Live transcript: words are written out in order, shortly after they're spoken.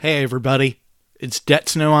Hey everybody, it's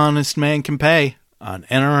Debts No Honest Man Can Pay on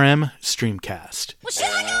NRM Streamcast. Well, should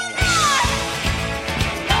I go now?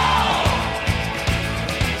 No!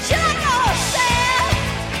 Should I go south?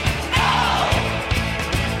 No!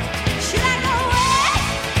 Should I go west?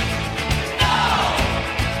 No!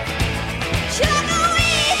 Should I go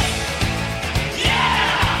east?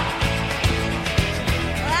 Yeah!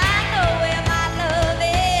 Well, I know where my love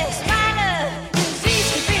is. My love is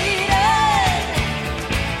east of Eden.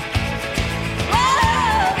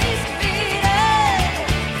 Love east of Eden.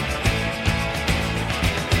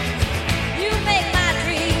 You make my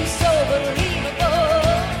dreams so believable.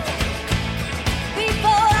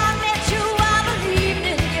 Before I met you, I believed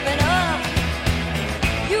in giving up.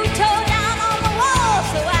 You tore down all the walls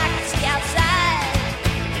so I could see outside.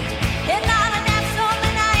 And darling, that's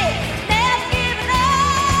something I ain't never given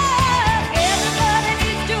up. Everybody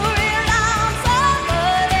needs to rely on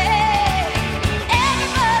somebody.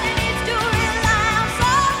 Everybody needs to rely on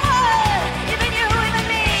someone. Even you, even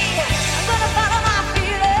me. I'm gonna follow my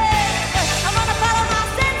feelings. I'm gonna follow my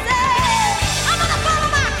senses. I'm gonna follow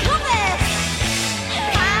my compass.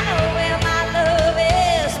 I know where my love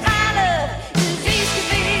is. My love is east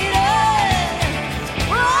of Eden.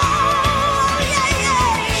 Oh, yeah,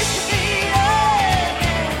 yeah, east of Eden.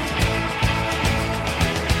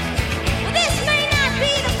 Well, this may not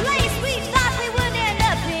be the place we thought we would end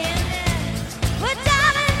up in. But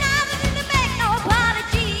darling, I'm willing to make no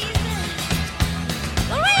apologies.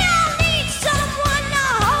 We all need someone to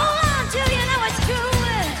hold on to, you know it's true.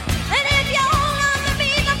 And if you hold on to me,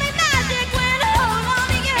 there'll be magic when I hold on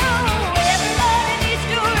to you. Everybody needs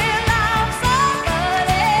to rely on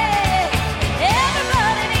somebody.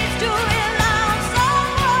 Everybody needs to rely on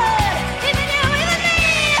someone. Even you, even me.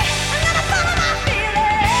 I'm gonna follow my feelings.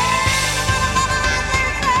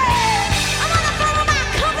 I'm gonna follow my senses. I'm gonna follow my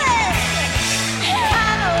compass.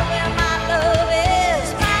 I know where my love is.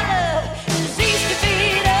 My love is east of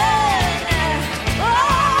Eden. Oh,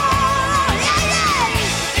 yeah, yeah,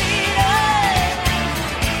 east of Eden.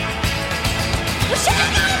 Well, should I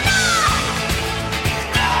go north?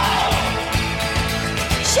 No.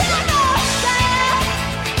 Should I go south?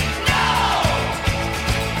 No.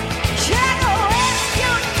 Should I go west,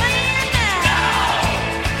 you man? No.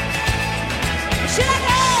 Should I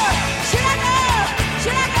go? Should I go?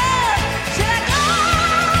 Should I go? Should I go?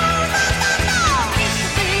 No, no, no. East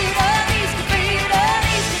of Eden, east of Eden,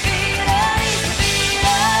 east of Eden, east of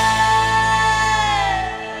Eden.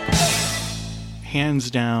 Hands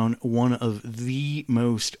down, one of the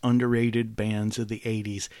most underrated bands of the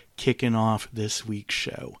 80s kicking off this week's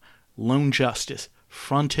show. Lone Justice,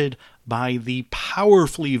 fronted by the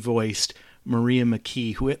powerfully voiced Maria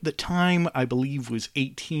McKee, who at the time I believe was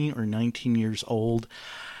 18 or 19 years old.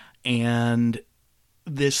 And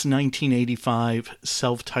this 1985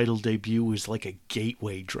 self-titled debut was like a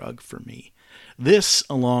gateway drug for me. This,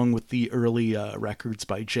 along with the early records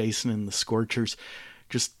by Jason and the Scorchers,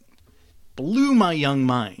 just blew my young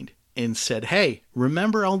mind and said, hey,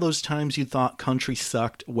 remember all those times you thought country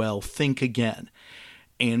sucked? Well, think again.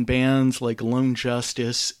 And bands like Lone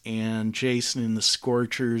Justice and Jason and the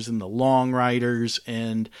Scorchers and the Long Riders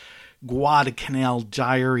and Guadalcanal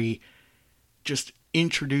Diary just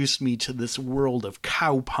introduced me to this world of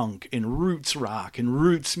cowpunk and roots rock and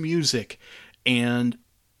roots music and,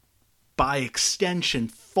 by extension,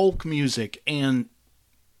 folk music and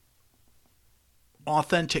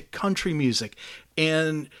authentic country music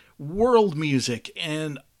and world music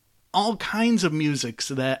and all kinds of musics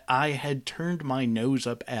that I had turned my nose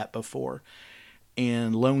up at before.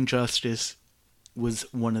 And Lone Justice was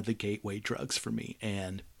one of the gateway drugs for me.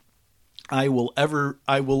 And I will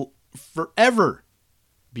forever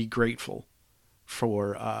be grateful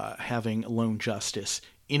for having Lone Justice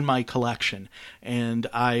in my collection. And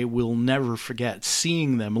I will never forget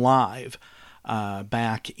seeing them live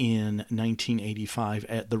back in 1985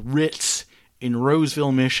 at the Ritz in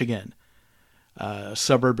Roseville, Michigan, a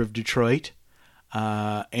suburb of Detroit.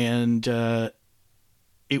 And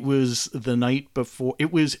it was the night before,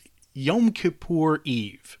 it was Yom Kippur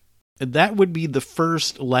Eve. That would be the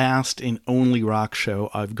first, last, and only rock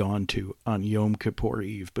show I've gone to on Yom Kippur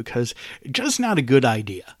Eve, because just not a good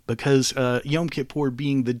idea. Because Yom Kippur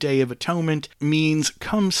being the Day of Atonement means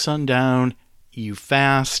come sundown, you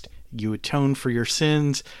fast, you atone for your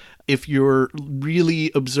sins. If you're really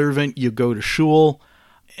observant, you go to shul.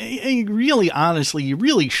 And really, honestly, you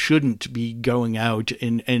really shouldn't be going out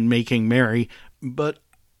and making merry. But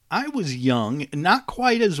I was young, not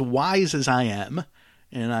quite as wise as I am,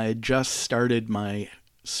 and I had just started my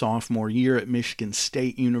sophomore year at Michigan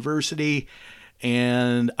State University,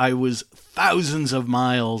 and I was thousands of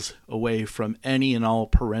miles away from any and all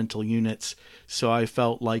parental units, so I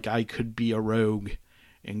felt like I could be a rogue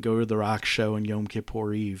and go to the rock show on Yom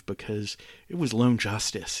Kippur Eve because it was Lone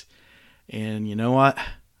Justice. And you know what?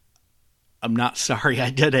 I'm not sorry I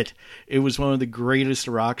did it. It was one of the greatest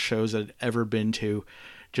rock shows I'd ever been to.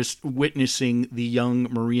 Just witnessing the young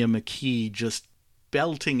Maria McKee just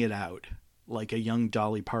belting it out like a young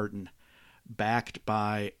Dolly Parton, backed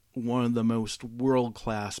by one of the most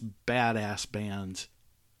world-class badass bands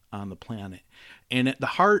on the planet. And at the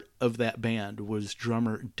heart of that band was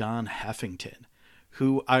drummer Don Heffington,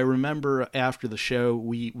 who I remember after the show,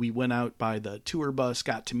 we went out by the tour bus,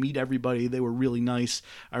 got to meet everybody. They were really nice.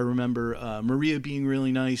 I remember Maria being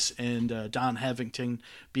really nice and Don Heffington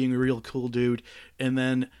being a real cool dude. And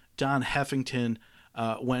then Don Heffington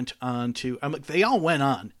went on to, they all went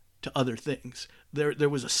on to other things. There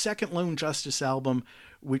was a second Lone Justice album,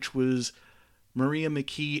 which was Maria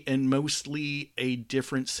McKee and mostly a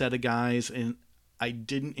different set of guys, and I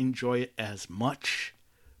didn't enjoy it as much.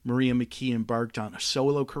 Maria McKee embarked on a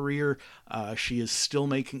solo career. She is still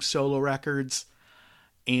making solo records,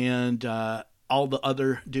 and all the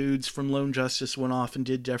other dudes from Lone Justice went off and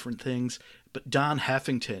did different things. But Don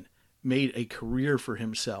Heffington made a career for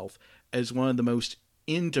himself as one of the most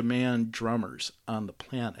in-demand drummers on the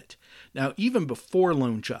planet. Now, even before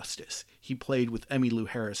Lone Justice, he played with Emmylou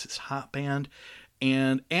Harris's Hot Band,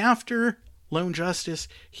 and after Lone Justice,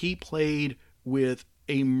 he played with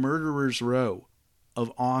a murderer's row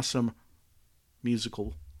of awesome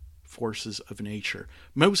musical forces of nature.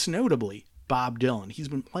 Most notably, Bob Dylan. He's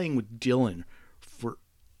been playing with Dylan for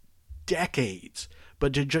decades.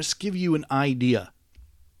 But to just give you an idea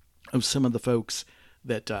of some of the folks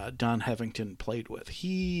that Don Heffington played with,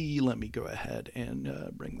 let me go ahead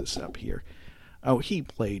and bring this up here. Oh, he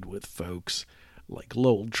played with folks like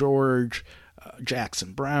Lowell George,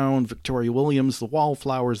 Jackson Browne, Victoria Williams, the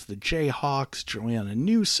Wallflowers, the Jayhawks, Joanna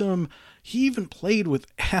Newsom. He even played with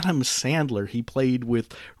Adam Sandler. He played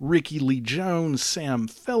with Ricky Lee Jones, Sam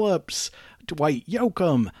Phillips, Dwight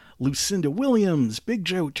Yoakam, Lucinda Williams, Big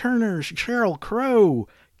Joe Turner, Sheryl Crow,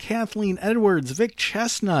 Kathleen Edwards, Vic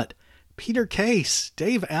Chestnut, Peter Case,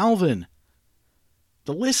 Dave Alvin.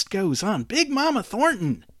 The list goes on. Big Mama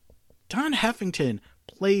Thornton. Don Heffington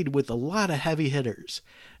played with a lot of heavy hitters.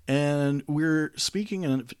 And we're speaking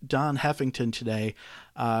of Don Heffington today,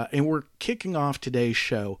 and we're kicking off today's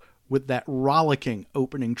show with that rollicking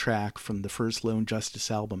opening track from the first Lone Justice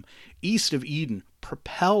album, East of Eden,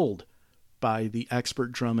 propelled by the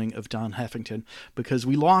expert drumming of Don Heffington, because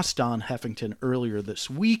we lost Don Heffington earlier this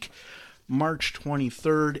week. March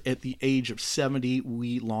 23rd, at the age of 70,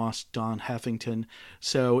 we lost Don Heffington.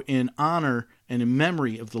 So in honor and in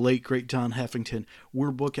memory of the late, great Don Heffington,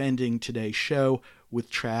 we're bookending today's show with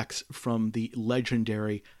tracks from the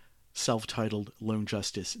legendary self-titled Lone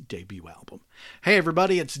Justice debut album. Hey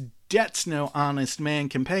everybody, it's Debts No Honest Man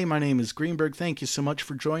Can Pay. My name is Greenberg. Thank you so much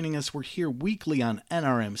for joining us. We're here weekly on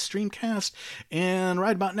NRM Streamcast, and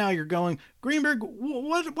right about now you're going, Greenberg,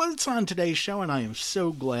 what's on today's show? And I am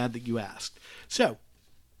so glad that you asked. So,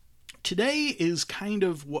 today is kind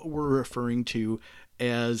of what we're referring to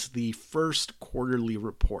as the first quarterly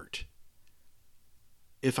report,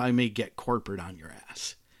 if I may get corporate on your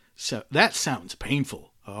ass. So, that sounds painful.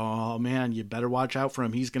 Oh man, you better watch out for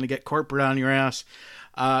him. He's going to get corporate on your ass.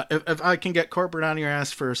 If I can get corporate on your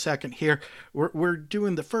ass for a second here, we're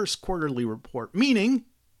doing the first quarterly report, meaning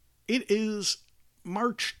it is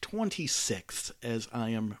March 26th as I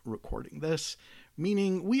am recording this,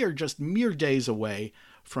 meaning we are just mere days away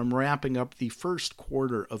from wrapping up the first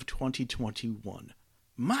quarter of 2021.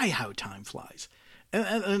 My, how time flies.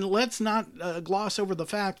 And let's not gloss over the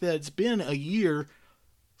fact that it's been a year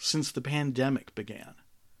since the pandemic began.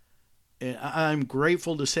 I'm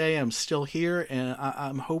grateful to say I'm still here, and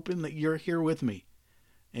I'm hoping that you're here with me.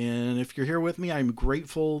 And if you're here with me, I'm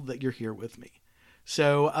grateful that you're here with me.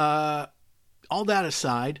 So, all that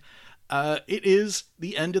aside, it is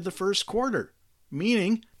the end of the first quarter,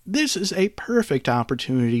 meaning this is a perfect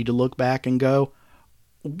opportunity to look back and go,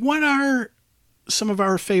 what are some of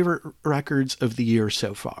our favorite records of the year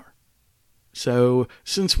so far? So,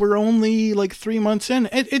 since we're only like 3 months in,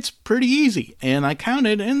 it's pretty easy. And I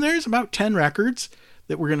counted, and there's about 10 records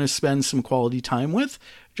that we're going to spend some quality time with.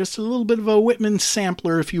 Just a little bit of a Whitman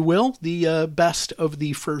sampler, if you will. The best of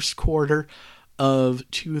the first quarter of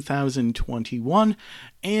 2021.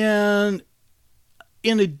 And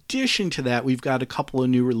in addition to that, we've got a couple of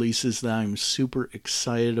new releases that I'm super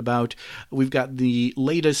excited about. We've got the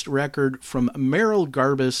latest record from Merrill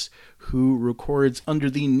Garbus, who records under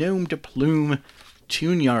the Gnome de Plume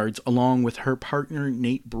Tune Yards, along with her partner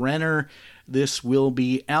Nate Brenner. This will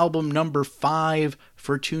be album number 5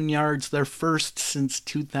 for Tune Yards, their first since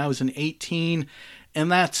 2018.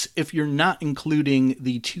 And that's if you're not including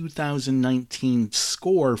the 2019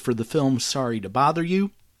 score for the film Sorry to Bother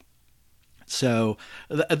You. So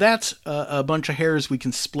that's a bunch of hairs we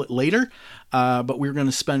can split later, but we're going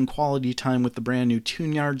to spend quality time with the brand new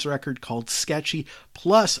Tune Yards record called Sketchy.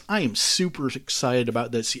 Plus, I am super excited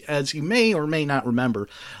about this. As you may or may not remember,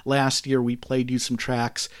 last year we played you some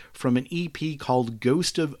tracks from an EP called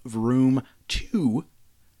Ghost of Vroom 2.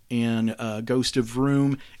 And Ghost of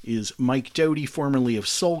Vroom is Mike Doughty, formerly of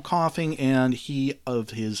Soul Coughing, and he of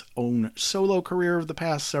his own solo career of the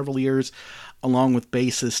past several years, along with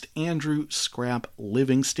bassist Andrew Scrap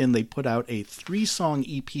Livingston. They put out a 3-song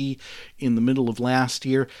EP in the middle of last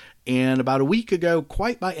year, and about a week ago,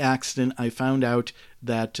 quite by accident, I found out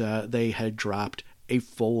that they had dropped a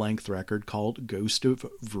full-length record called Ghost of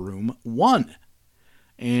Vroom 1.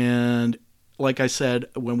 And like I said,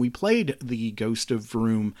 when we played the Ghost of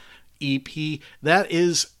Vroom EP, that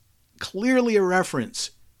is clearly a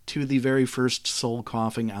reference to the very first Soul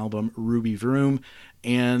Coughing album, Ruby Vroom,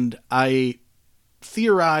 and I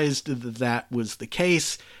theorized that was the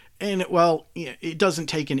case, and it doesn't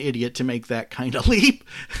take an idiot to make that kind of leap,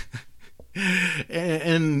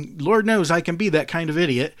 and Lord knows I can be that kind of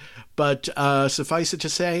idiot, but suffice it to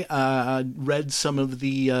say, I read some of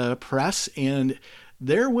the press, and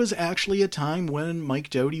there was actually a time when Mike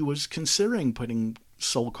Doughty was considering putting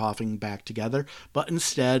Soul Coughing back together, but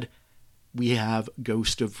instead we have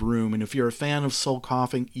Ghost of Vroom. And if you're a fan of Soul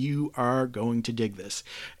Coughing, you are going to dig this.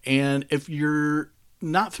 And if you're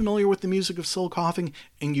not familiar with the music of Soul Coughing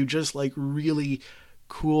and you just like really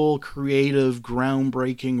cool, creative,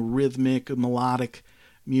 groundbreaking, rhythmic, melodic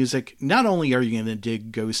music, not only are you going to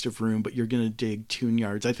dig Ghost of Vroom, but you're going to dig Tune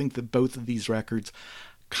Yards. I think that both of these records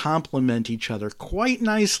complement each other quite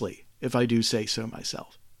nicely, if I do say so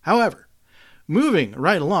myself. However, moving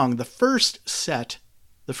right along, the first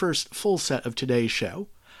full set of today's show,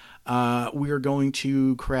 we are going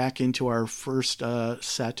to crack into our first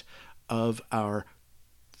set of our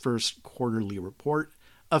first quarterly report,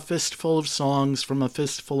 a fistful of songs from a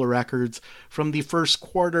fistful of records from the first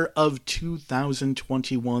quarter of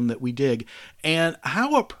 2021 that we dig. And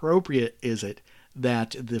how appropriate is it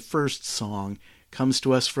that the first song comes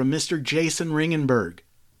to us from Mr. Jason Ringenberg,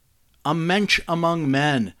 a mensch among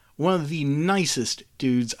men, one of the nicest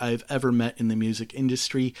dudes I've ever met in the music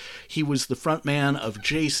industry. He was the frontman of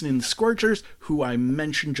Jason and the Scorchers, who I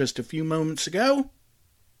mentioned just a few moments ago.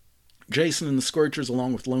 Jason and the Scorchers,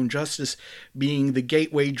 along with Lone Justice, being the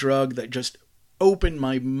gateway drug that just opened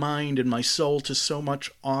my mind and my soul to so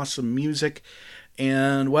much awesome music.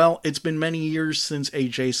 And, well, it's been many years since a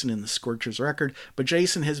Jason and the Scorchers record, but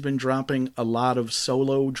Jason has been dropping a lot of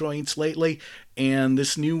solo joints lately, and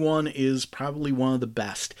this new one is probably one of the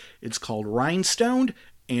best. It's called Rhinestone,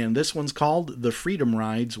 and this one's called The Freedom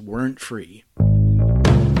Rides Weren't Free.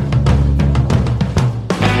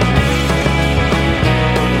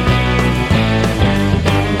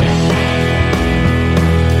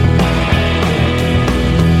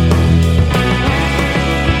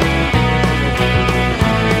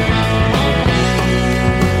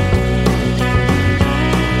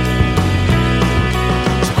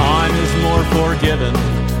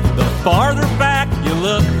 The farther back you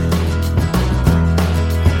look,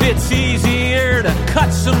 it's easier to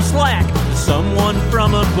cut some slack to someone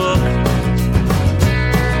from a book.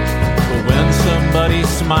 But when somebody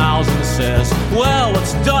smiles and says, well,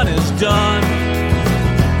 what's done is done,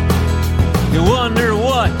 you wonder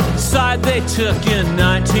what side they took in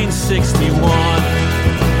 1961.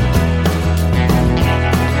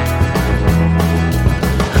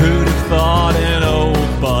 Who'd have thought an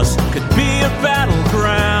old bus could be a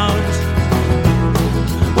battleground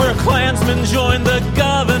where a Klansman joined the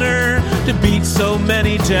governor to beat so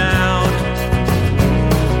many down,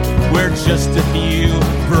 where just a few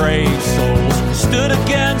brave souls stood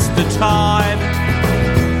against the tide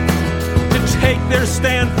to take their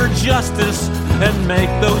stand for justice and make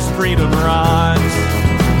those freedom rides.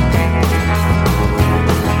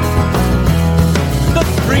 The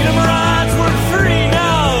freedom rides weren't free,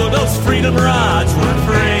 no, those freedom rides weren't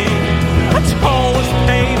free. A toll was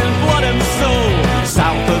paid in blood and soul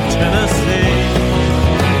south of Tennessee.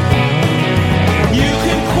 You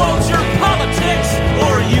can quote your politics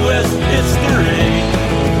or U.S. history.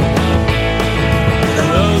 For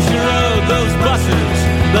those who rode those buses,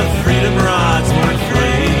 the freedom rides weren't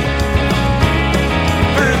free.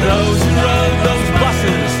 For those who rode those buses,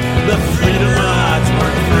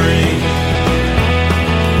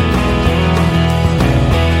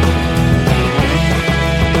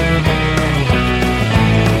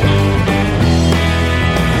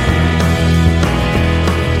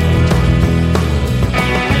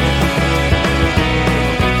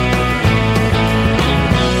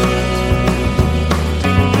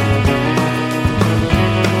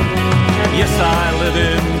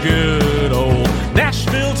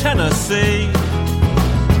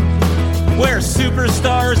 where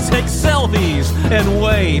superstars take selfies and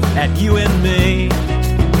wave at you and me,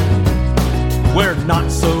 where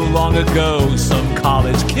not so long ago some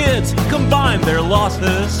college kids combined their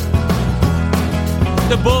losses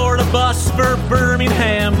to board a bus for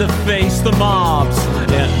Birmingham to face the mobs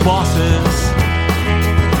and bosses.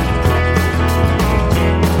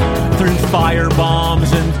 Through fire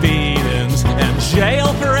bombs and beatings and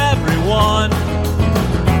jail for everyone,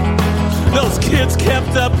 those kids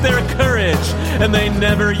kept up their courage and they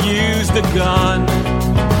never used a gun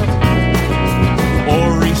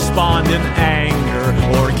or respond in anger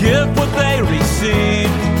or give what they received.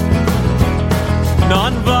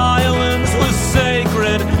 Nonviolence was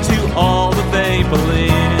sacred to all that they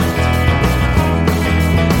believed.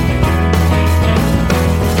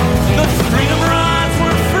 Those freedom rides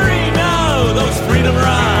weren't free, no, those freedom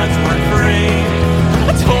rides weren't free.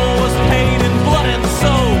 A toll was paid in blood and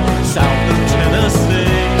soul, south of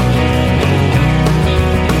Tennessee.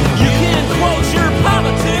 You can quote your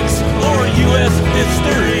politics or U.S.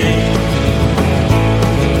 history.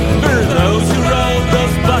 For those who rode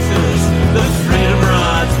those buses, those freedom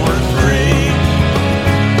rides weren't free.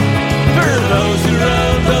 For those who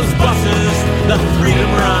rode those buses, the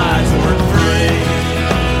freedom rides weren't free.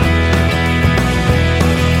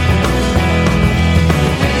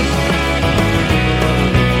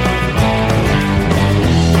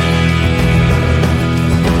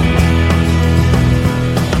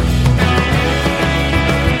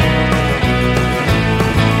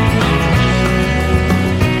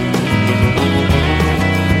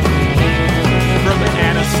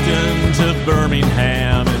 To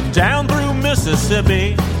Birmingham and down through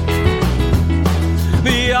Mississippi,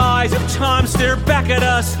 the eyes of time stare back at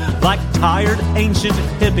us like tired ancient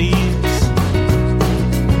hippies.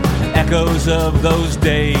 Echoes of those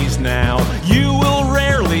days now you will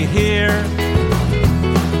rarely hear,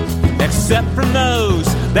 except from those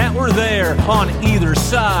that were there on either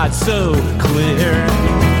side so clear.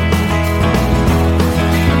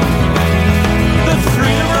 The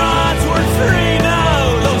freedom rides were free,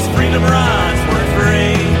 no, those freedom rides weren't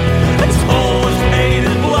free. A toll was paid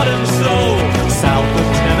in blood and soul, south of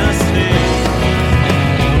Tennessee.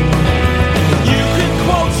 You can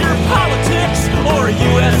quote your politics or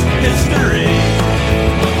U.S. history.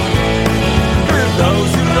 For those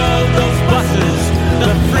who rode those buses,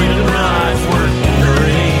 the freedom rides weren't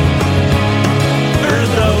free. For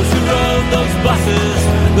those who rode those buses,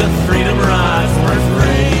 the freedom rides weren't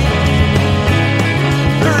free.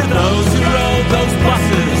 For those who rode those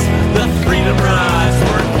buses, the freedom rides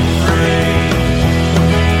weren't free.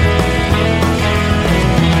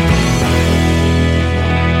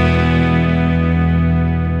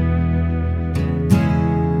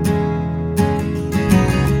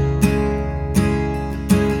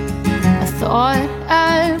 I thought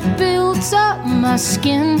I built up my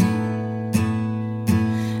skin,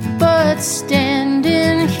 but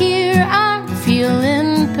standing here I'm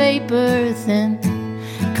feeling paper thin.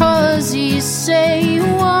 'Cause you say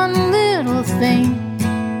one little thing,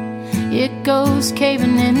 it goes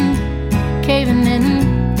caving in, caving in,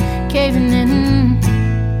 caving in.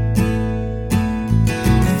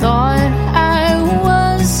 Thought I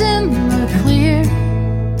was in the clear,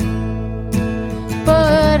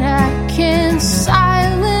 but I can't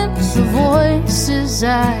silence the voices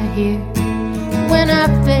I hear when I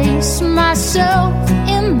face myself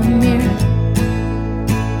in the mirror.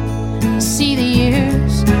 See the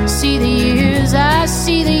years, I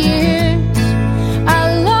see the years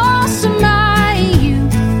I lost my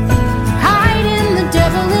youth, hiding the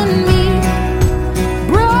devil in me,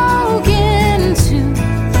 broken too,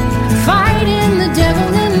 fighting the devil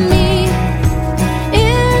in me.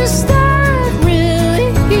 Is that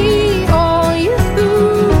really all you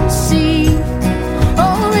see?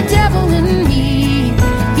 Oh, the devil in me,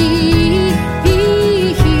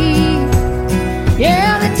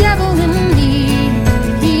 yeah, the devil in me.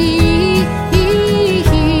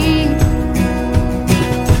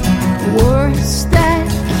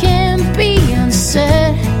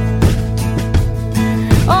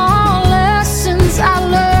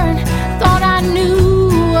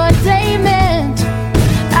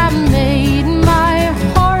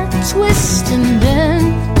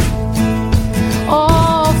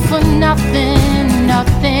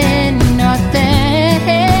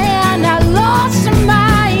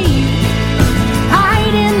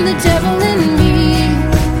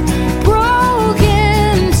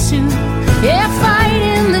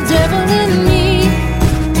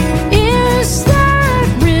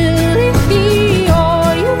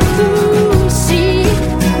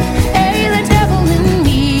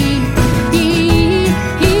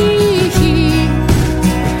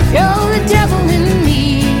 the devil in me.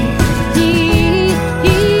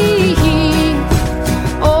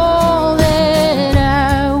 All that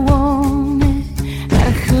I wanted,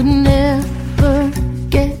 I could never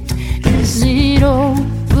get. Is it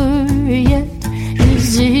over yet?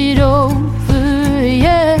 Is it over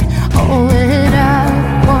yet? All that I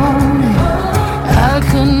wanted, I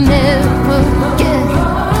could never get.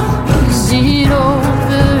 Is it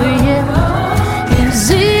over yet? Is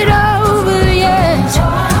it over yet?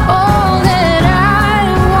 All that I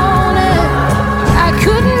wanted, I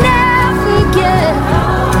could never get.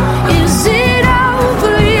 Is it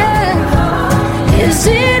over yet? Is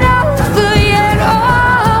it over yet?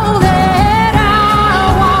 All that I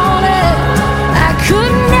wanted, I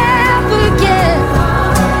could never get.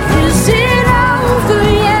 Is it over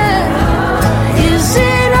yet? Is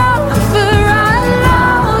it over? I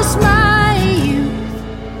lost my youth,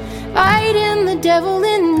 fighting the devil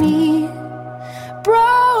in me,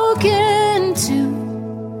 broken too,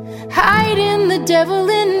 hiding the devil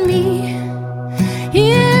in me.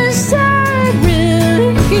 Is that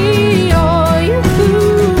really all you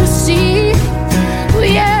see? Well,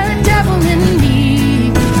 yeah, the devil in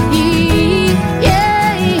me.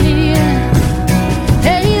 Yeah, yeah.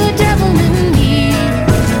 Hey, the devil in me.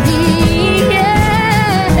 Yeah.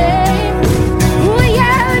 Well,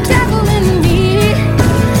 yeah, the devil in me.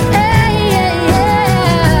 Hey, yeah, yeah.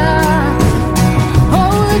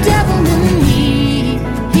 Oh, the devil in me.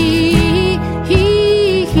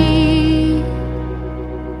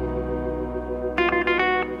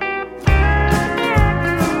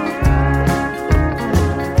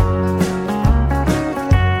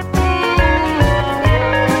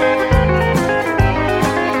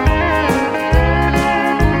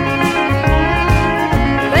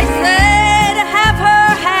 They say to have her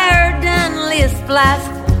hair done Liz flies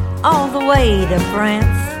all the way to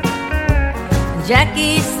France.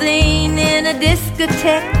 Jackie's seen in a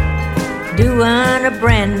discotheque doing a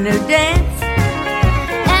brand new dance.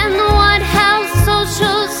 And the White House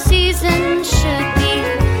social season should be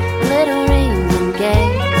glittering and gay.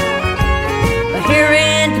 But here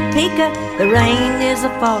in Topeka, the rain is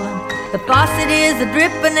a-falling, the faucet is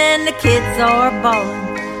a-dripping, and the kids are bawling.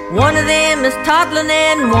 One of them is toddling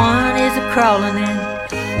and one is a-crawling, and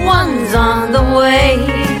one's on the way.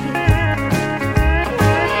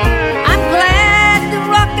 I'm glad the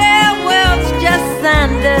Rockwell Wells just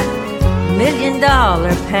signed a $1 million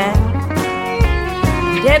pact.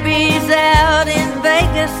 Debbie's out in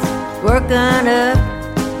Vegas working up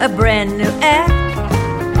a brand new act.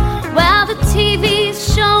 While the TV's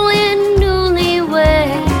showing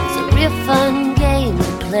newlyweds, a real fun game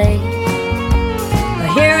to play. But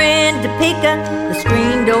here in Topeka, the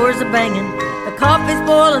screen doors are banging, the coffee's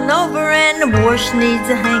boiling over, and the wash needs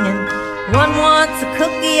a hanging. One wants a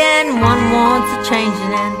cookie and one wants a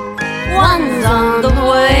changing, and one's on the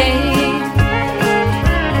way.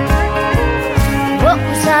 What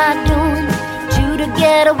was I doing to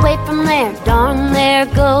get away from there? Darn, there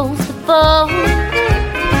goes the phone.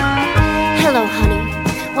 Hello, honey,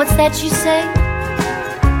 what's that you say?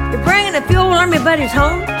 You're bringing a fuel army buddies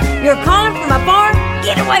home? You're calling from my farm?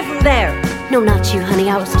 Get away from there. No, not you, honey,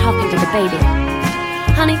 I was talking to the baby.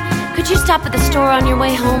 Honey, could you stop at the store on your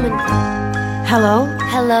way home and... Hello?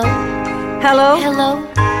 Hello? Hello? Hello?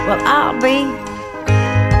 Well, I'll be.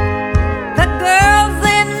 The girls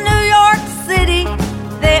in New York City,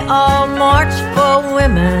 they all march for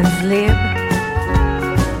women's lib.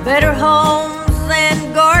 Better homes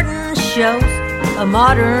and garden shows, a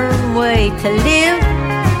modern way to live.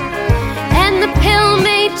 And the pill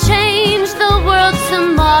may change the world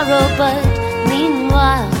tomorrow, but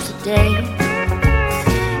meanwhile today,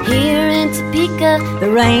 here in Topeka, the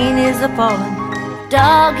rain is a-falling,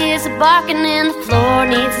 dog is a-barking, and the floor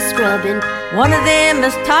needs a scrubbing. one of them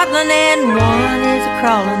is toddling and one is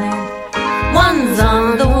a-crawling, and one's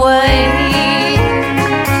on the way.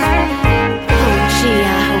 Oh gee,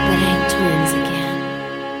 I hope it ain't twins again.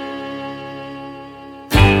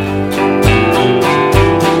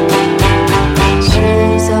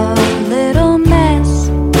 She's a little mess.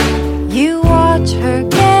 You watch her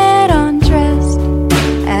get undressed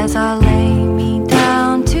as I lay me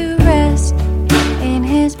down to rest in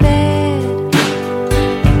his bed.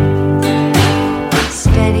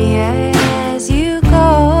 Steady as you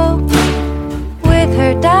go with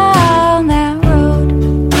her down that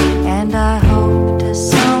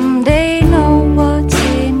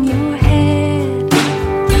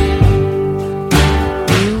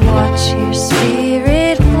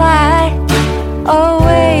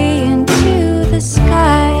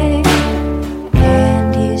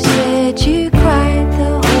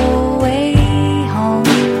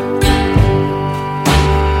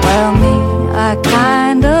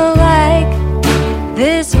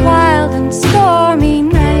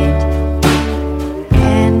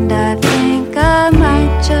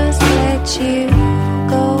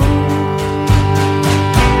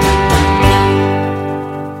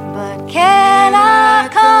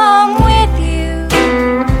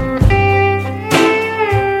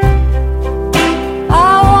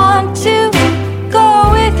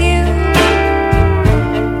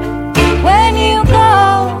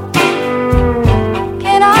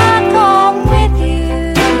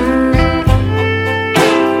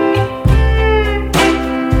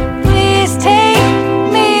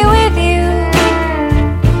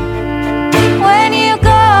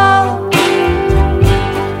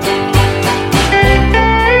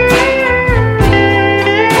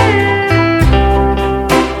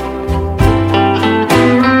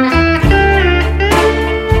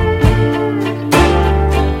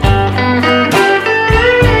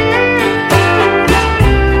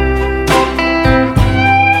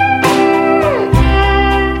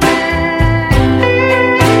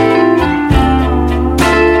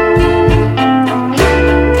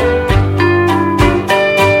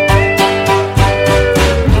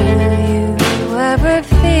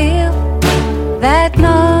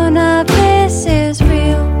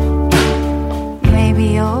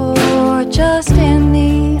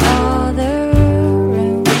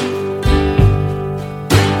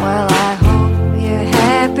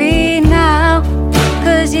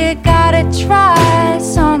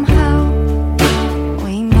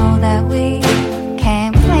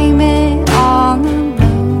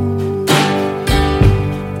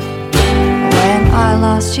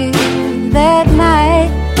you that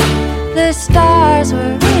night. The stars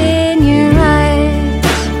were in your eyes,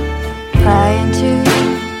 crying to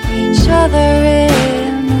each other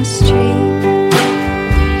in the street.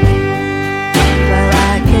 Well,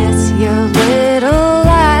 I guess your little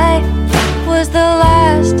light was the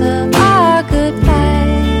last of our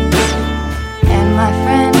goodbyes. And my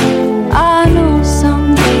friend, I know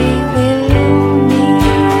someday we'll meet.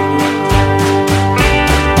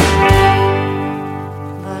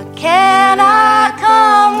 But can I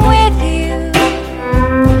come with you?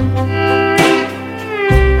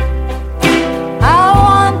 I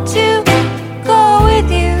want to go with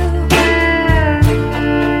you.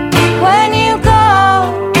 When you go,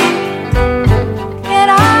 can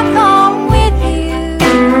I come with you?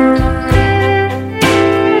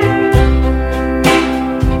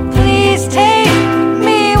 Please take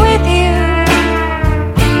me with you.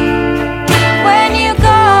 When you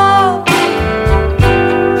go,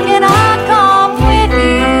 can I come with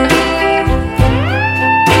you?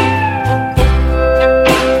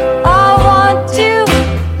 I want to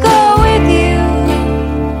go with you.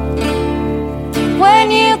 When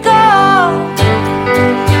you go.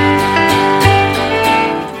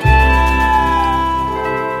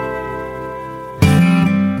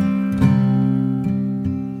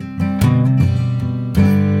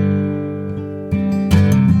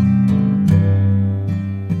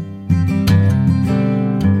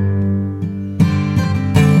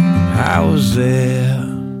 I was there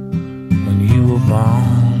when you were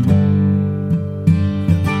born.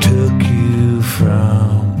 Took you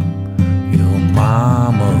from your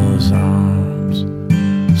mama's arms.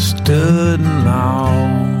 Stood in awe,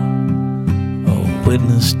 a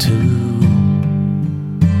witness to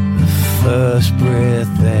the first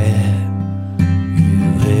breath that you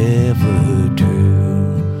ever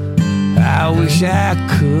drew. I wish I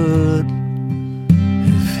could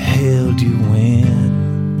have held you when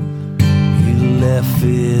you left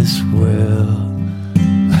this world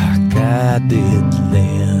like I did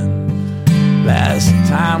then. Last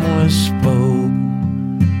time we spoke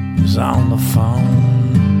was on the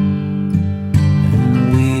phone,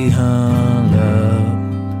 and we hung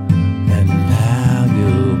up, and now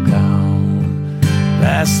you're gone.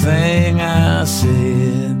 Last thing I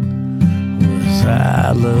said was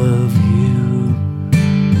I love you.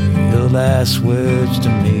 Your last words to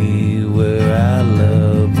me were I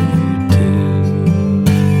love you too.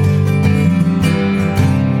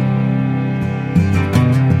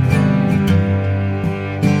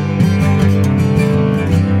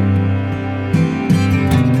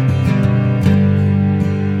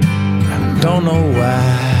 I don't know why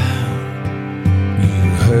you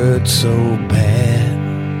hurt so bad.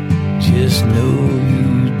 Just know you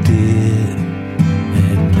did.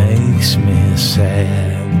 It makes me sad.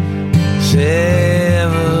 Say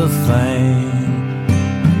everything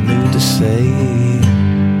I knew to say,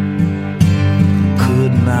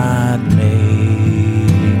 could not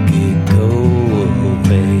make it go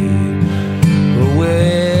away. But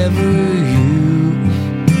wherever you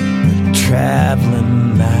are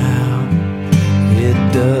traveling now, it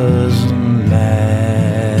doesn't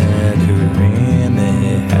matter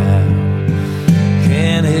anyhow.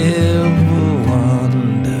 Can't help but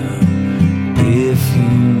wonder if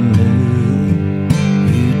you knew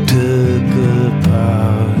you took a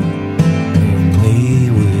part of me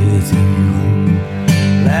with you.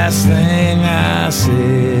 Last thing I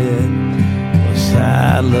said was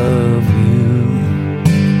I love you.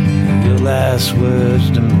 Your last words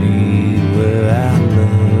to me were I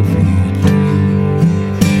love you too.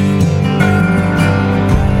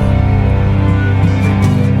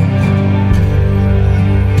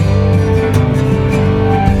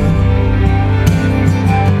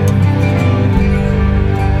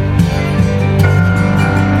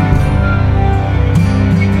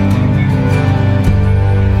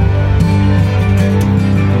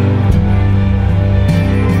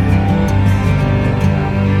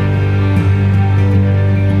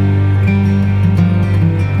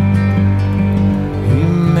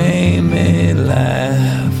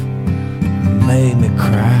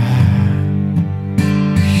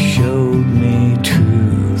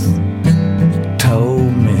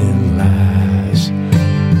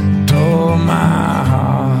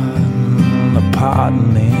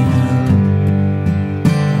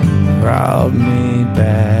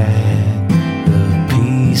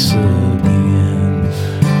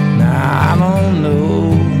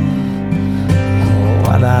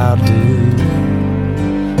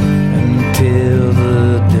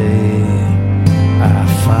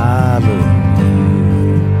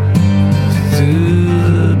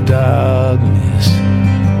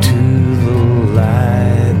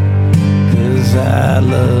 'cause I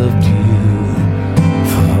loved you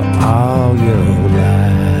for all your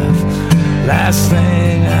life. Last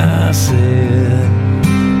thing I said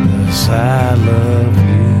was I love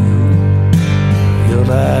you. Your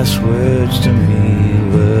last words to me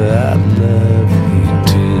were I love you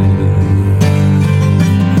too.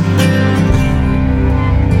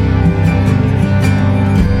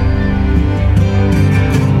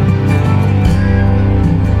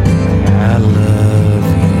 I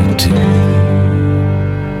love you too.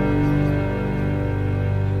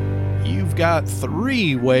 You've got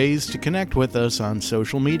 3 ways to connect with us on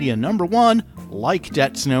social media. Number 1, like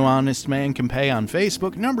Debts No Honest Man Can Pay on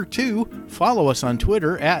Facebook. Number 2, follow us on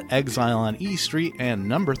Twitter at Exile on E Street. And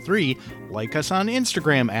number 3, like us on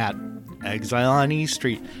Instagram at Exile on E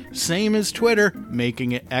Street. Same as Twitter,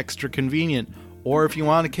 making it extra convenient. Or if you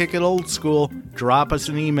want to kick it old school, drop us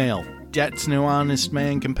an email,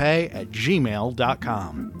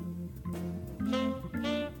 debtsnohonestmancanpay@gmail.com.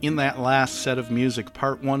 In that last set of music,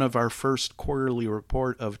 part 1 of our first quarterly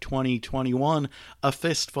report of 2021, a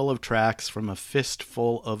fistful of tracks from a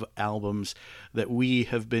fistful of albums that we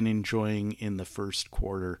have been enjoying in the first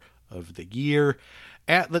quarter of the year.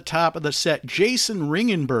 At the top of the set, Jason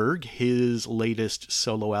Ringenberg, his latest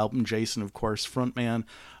solo album. Jason, of course, frontman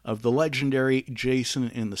of the legendary Jason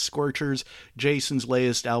and the Scorchers. Jason's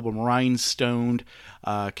latest album, Rhinestoned,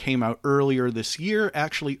 came out earlier this year,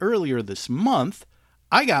 actually earlier this month.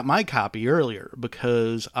 I got my copy earlier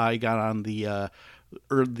because I got on the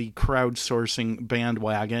crowdsourcing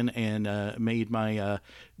bandwagon and made my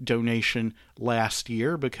donation last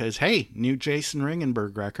year because, hey, new Jason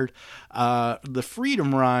Ringenberg record. The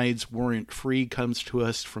Freedom Rides Weren't Free comes to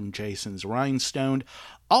us from Jason's Rhinestoned.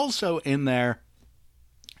 Also in there,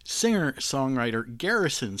 singer-songwriter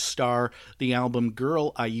Garrison Starr, the album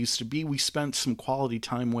Girl I Used to Be. We spent some quality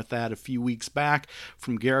time with that a few weeks back.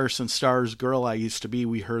 From Garrison Starr's Girl I Used to Be,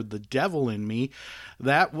 we heard The Devil in Me.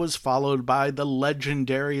 That was followed by the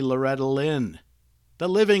legendary Loretta Lynn. The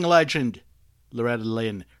living legend, Loretta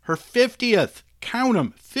Lynn. Her 50th, count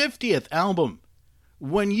 'em, 50th album.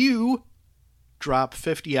 When you drop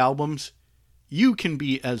 50 albums, you can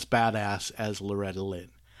be as badass as Loretta Lynn.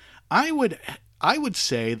 I would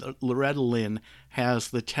say that Loretta Lynn has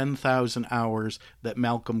the 10,000 hours that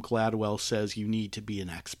Malcolm Gladwell says you need to be an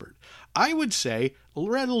expert. I would say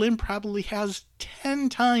Loretta Lynn probably has 10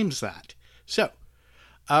 times that. So,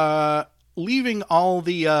 leaving all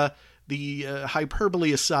the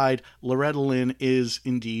hyperbole aside, Loretta Lynn is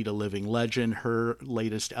indeed a living legend. Her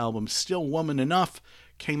latest album, Still Woman Enough,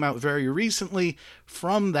 came out very recently.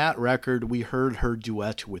 From that record, we heard her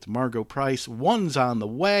duet with Margo Price, One's on the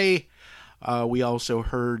Way. We also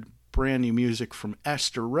heard brand new music from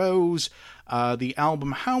Esther Rose. The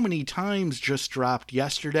album How Many Times just dropped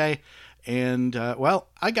yesterday. And,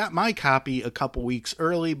 I got my copy a couple weeks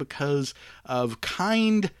early because of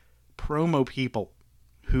kind promo people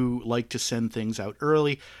who like to send things out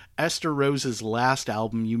early. Esther Rose's last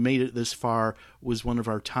album, You Made It This Far, was one of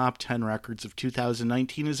our top 10 records of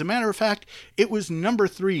 2019. As a matter of fact, it was number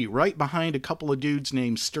 3, right behind a couple of dudes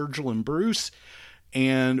named Sturgill and Bruce.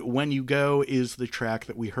 And When You Go is the track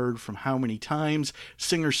that we heard from How Many Times.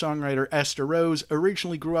 Singer-songwriter Esther Rose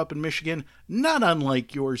originally grew up in Michigan, not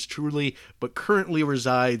unlike yours truly, but currently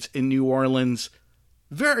resides in New Orleans,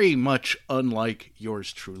 very much unlike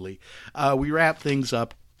yours truly. We wrap things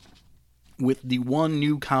up with the one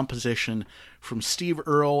new composition from Steve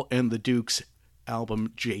Earle and the Dukes'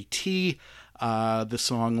 album JT. The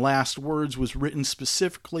song Last Words was written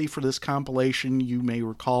specifically for this compilation. You may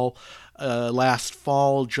recall last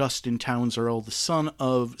fall, Justin Townes Earle, the son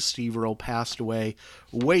of Steve Earle, passed away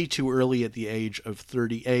way too early at the age of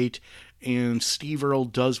 38. And Steve Earle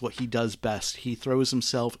does what he does best. He throws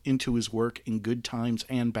himself into his work in good times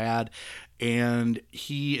and bad. And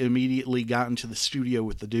he immediately got into the studio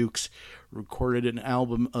with the Dukes, recorded an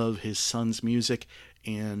album of his son's music,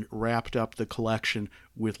 and wrapped up the collection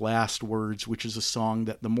with Last Words, which is a song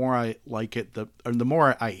that the more I like it, the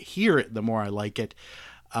more I hear it, the more I like it.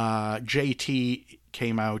 JT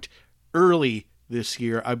came out early this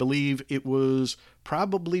year. I believe it was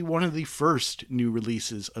probably one of the first new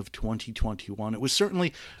releases of 2021. It was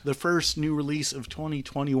certainly the first new release of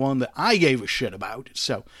 2021 that I gave a shit about.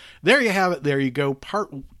 So there you have it. There you go.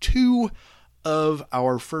 Part 2 of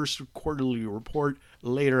our first quarterly report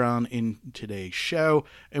later on in today's show.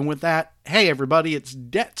 And with that, hey everybody, it's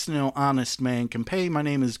Debts No Honest Man Can Pay. My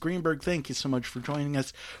name is Greenberg. Thank you so much for joining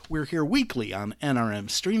us. We're here weekly on NRM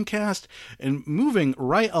Streamcast, and moving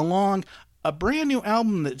right along, a brand new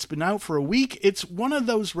album that's been out for a week. It's one of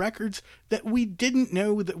those records that we didn't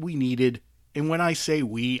know that we needed. And when I say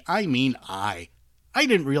we, I mean I. I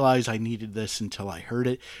didn't realize I needed this until I heard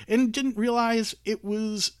it, and didn't realize it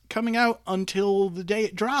was coming out until the day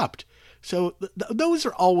it dropped. So those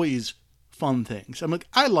are always fun things. I'm like,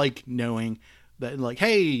 I like knowing that, like,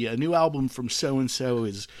 hey, a new album from so-and-so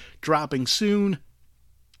is dropping soon.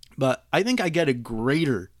 But I think I get a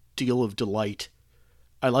greater deal of delight.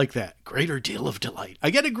 I like that. Greater deal of delight.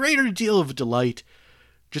 I get a greater deal of delight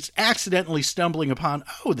just accidentally stumbling upon,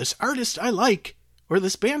 oh, this artist I like, or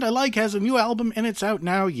this band I like has a new album and it's out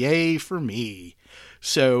now. Yay for me.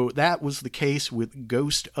 So that was the case with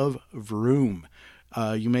Ghost of Vroom.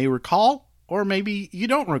 You may recall, or maybe you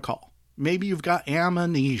don't recall. Maybe you've got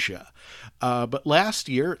amnesia. But last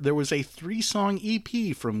year, there was a 3-song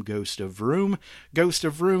EP from Ghost of Vroom. Ghost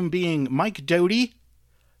of Vroom being Mike Doughty,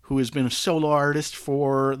 who has been a solo artist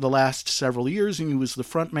for the last several years, and he was the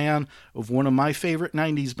frontman of one of my favorite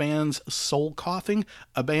 90s bands, Soul Coughing,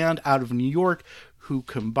 a band out of New York who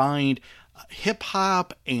combined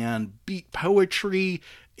hip-hop and beat poetry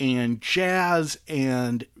and jazz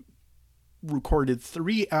and recorded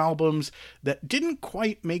 3 albums that didn't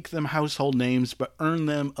quite make them household names, but earned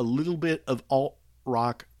them a little bit of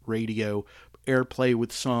alt-rock radio airplay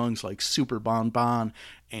with songs like Super Bon Bon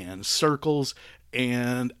and Circles.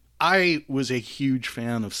 And I was a huge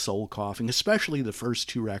fan of Soul Coughing, especially the first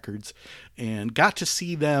 2 records, and got to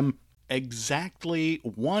see them exactly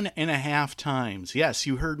 1.5 times. Yes,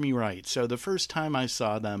 you heard me right. So the first time I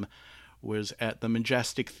saw them was at the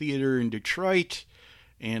Majestic Theater in Detroit,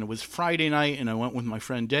 and it was Friday night, and I went with my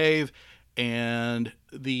friend Dave, and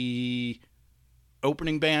the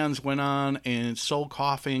opening bands went on, and Soul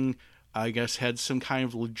Coughing, I guess, had some kind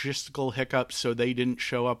of logistical hiccups, so they didn't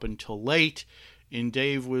show up until late. And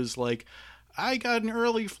Dave was like, I got an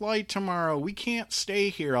early flight tomorrow. We can't stay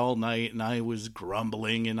here all night. And I was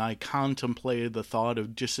grumbling, and I contemplated the thought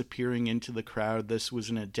of disappearing into the crowd. This was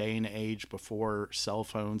in a day and age before cell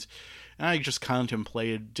phones. And I just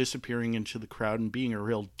contemplated disappearing into the crowd and being a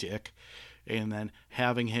real dick. And then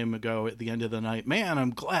having him go at the end of the night, man,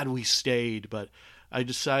 I'm glad we stayed. But I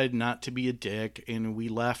decided not to be a dick. And we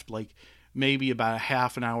left like maybe about a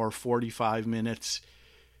half an hour, 45 minutes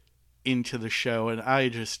into the show, and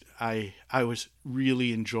I was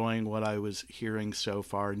really enjoying what I was hearing so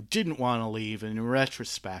far and didn't want to leave. And in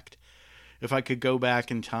retrospect, if I could go back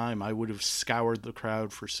in time, I would have scoured the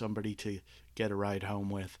crowd for somebody to get a ride home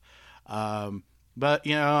with. But,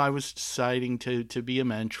 you know, I was deciding to be a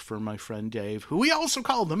mensch for my friend Dave, who we also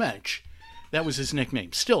called the Mensch. That was his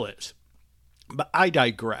nickname, still is. But I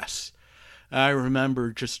digress. I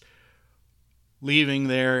remember just leaving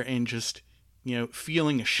there and just, you know,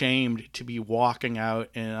 feeling ashamed to be walking out,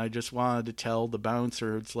 and I just wanted to tell the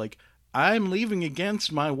bouncer, it's like, I'm leaving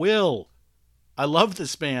against my will. I love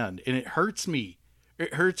this band, and it hurts me.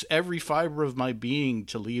 It hurts every fiber of my being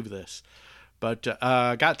to leave this. But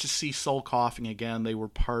I got to see Soul Coughing again. They were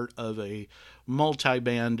part of a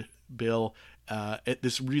multi-band bill at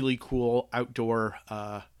this really cool outdoor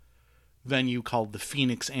venue called the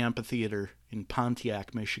Phoenix Amphitheater in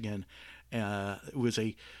Pontiac, Michigan. It was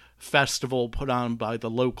a festival put on by the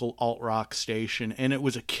local alt-rock station, and it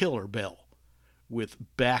was a killer bill with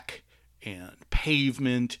Beck and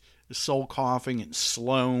Pavement, Soul Coughing, and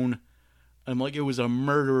Sloan. And like, it was a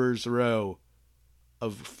murderer's row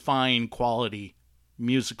of fine quality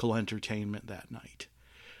musical entertainment that night.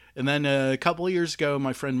 And then a couple of years ago,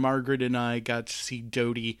 my friend Margaret and I got to see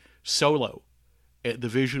Doughty solo at the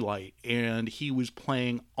Visualite, and he was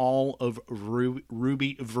playing all of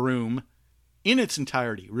Ruby Vroom in its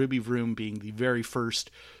entirety, Ruby Vroom being the very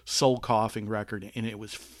first Soul Coughing record, and it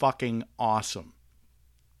was fucking awesome.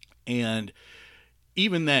 And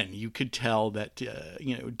even then, you could tell that,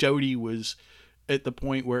 Doughty was at the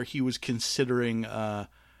point where he was considering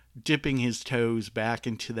dipping his toes back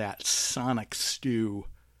into that sonic stew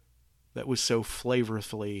that was so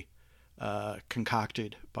flavorfully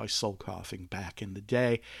concocted by Soul Coughing back in the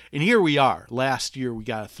day. And here we are. Last year, we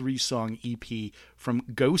got a 3-song EP from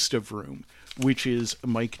Ghost of Vroom, which is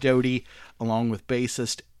Mike Doughty, along with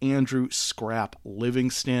bassist Andrew Scrap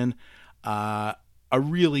Livingston. A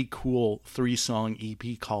really cool 3-song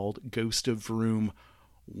EP called Ghost of Vroom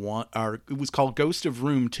 1, or it was called Ghost of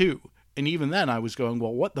Vroom 2. And even then I was going,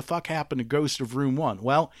 well, what the fuck happened to Ghost of Vroom 1?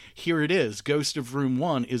 Well, here it is. Ghost of Vroom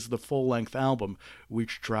 1 is the full-length album,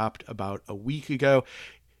 which dropped about a week ago.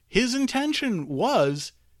 His intention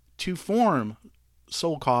was to form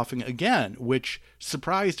Soul Coughing again, which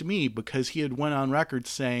surprised me because he had went on record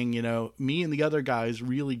saying, me and the other guys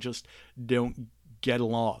really just don't get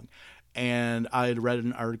along. And I had read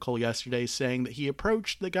an article yesterday saying that he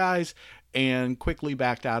approached the guys and quickly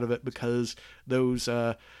backed out of it because those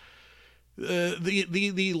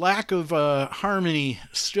the lack of harmony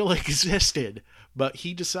still existed, but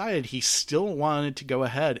he decided he still wanted to go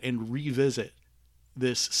ahead and revisit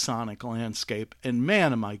this sonic landscape, and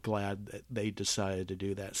man, am I glad that they decided to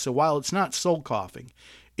do that. So while it's not soul coughing,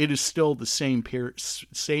 it is still the same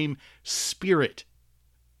spirit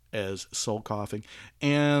as Soul Coughing.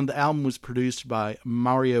 And the album was produced by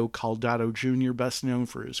Mario Caldato Jr., best known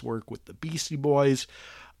for his work with the Beastie Boys.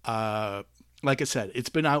 Like I said, it's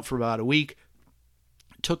been out for about a week.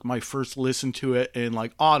 Took my first listen to it and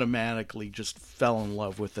like automatically just fell in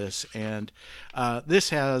love with this. And this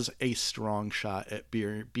has a strong shot at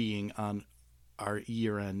being on our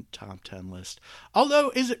year-end top 10 list.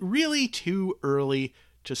 Although, is it really too early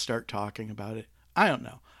to start talking about it? I don't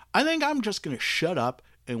know. I think I'm just going to shut up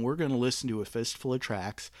and we're going to listen to a fistful of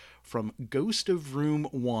tracks from Ghost of Room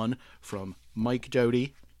 1 from Mike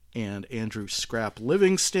Doughty and Andrew Scrap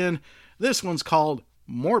Livingston. This one's called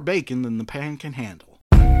More Bacon Than the Pan Can Handle.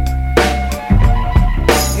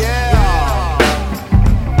 Yeah.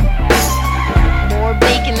 More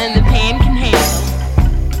bacon than the pan can handle.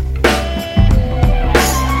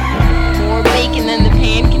 More bacon than the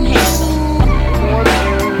pan can handle. More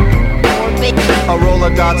bacon. I roll a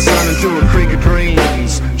Datsun into a creek of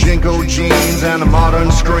dreams, Jinko jeans and a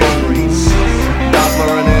modern screams.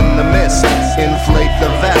 Doppler and in the mist, inflate the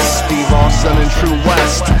vest. Steve Austin and True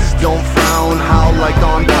West. Don't frown, howl like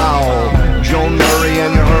Don Powell. Joan Murray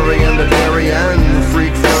and your hurry and the Darien.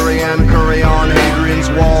 Freak Flurry and Curry on Hadrian's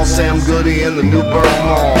Wall. Sam Goody in the Newburgh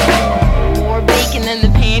Mall. More bacon than the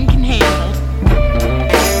pan can handle.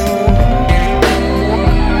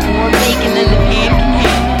 More bacon than the pan can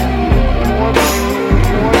handle.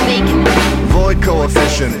 More bacon. Void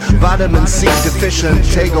coefficient, vitamin C deficient.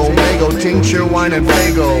 Tego, Mago, tincture, wine and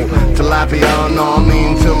Fago. Tilapia,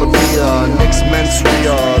 Namin, Tilapia. Nix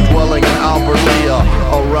Menstria, dwelling in Albertia.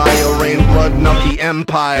 Orion, Rain, Blood, Nucky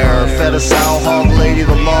Empire. Fettisal, Hog Lady,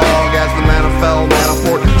 the Log. As the manna fell,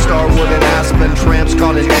 Manafort, Starwood and Aspen. Tramps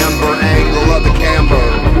caught in amber, angle of the camber.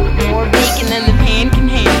 More bacon than the pan can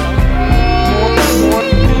handle.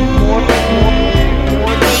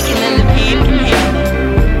 More bacon than the pan can handle.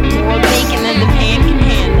 More bacon than the pan can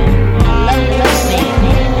handle. I love the fat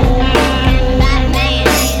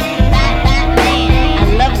man. I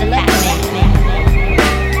love the fat man.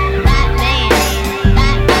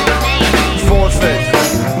 Forfeit,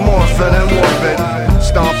 morphin' and warp it.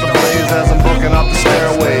 Stomp the blaze as I'm booking up the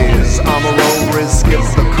stairways. I'm a road risk, skip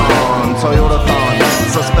the con. Toyota Thon,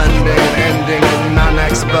 suspending and ending in an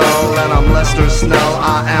expel. And I'm Lester Snell,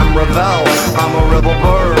 I am Ravel. I'm a rebel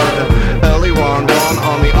bird. Early Ron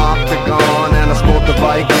on the octagon. And I sport the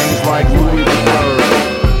Vikings like Louis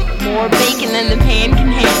III. More bacon than the pan can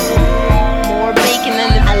handle. More bacon than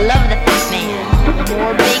the... I love the fat man.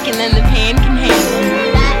 More bacon than the pan can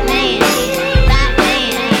handle. Fat man. Fat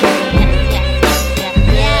man.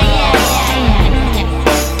 Yeah.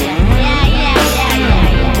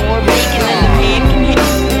 More bacon than the pan can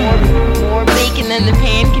handle. More bacon than the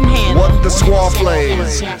pan can handle. What the squaw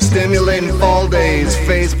plays, stimulating fall days,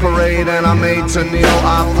 phase parade, and I'm made to kneel.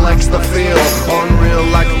 I flex the field, unreal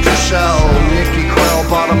like a shell. Nicky Krell,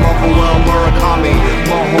 bottom of a well, Murakami,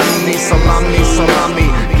 Mahoney, salami,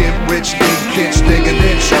 get rich, dig kitsch, dig a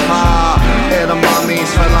ditch, ha, edamame,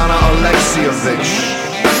 Svetlana Alexievich.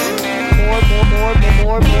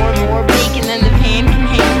 More bacon than the pan can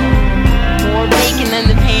handle. More bacon than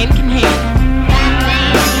the pan can handle.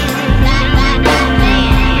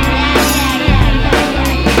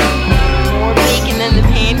 More bacon than the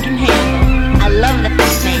pan can handle. I love the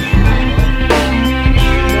fat man.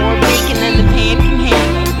 More bacon than the pan can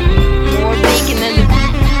handle. More bacon than the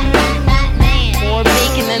fat man. More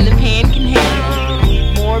bacon than the pan can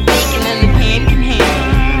handle. More bacon than the pan can handle.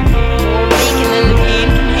 More bacon than the pan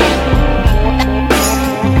can handle.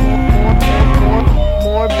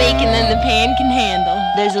 More bacon than the pan can handle.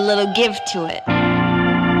 There's a little give to it.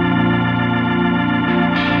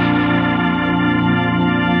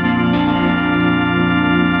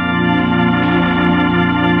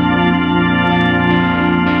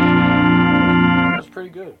 That's pretty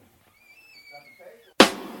good.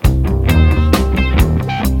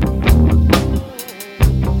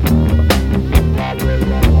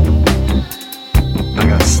 I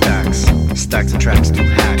got stacks of tracks to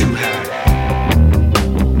hack.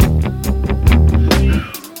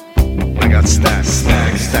 I got stacks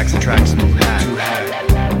of tracks to hack.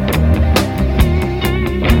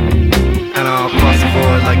 And I'll cross the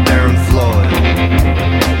void like Darren Floyd.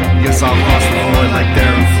 Yes, I'll cross the void like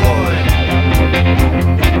Darren Floyd.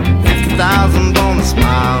 50,000 on a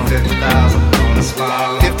smile. 50,000 on a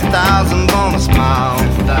smile. 50,000 on a smile.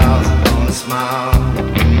 50,000 on a smile.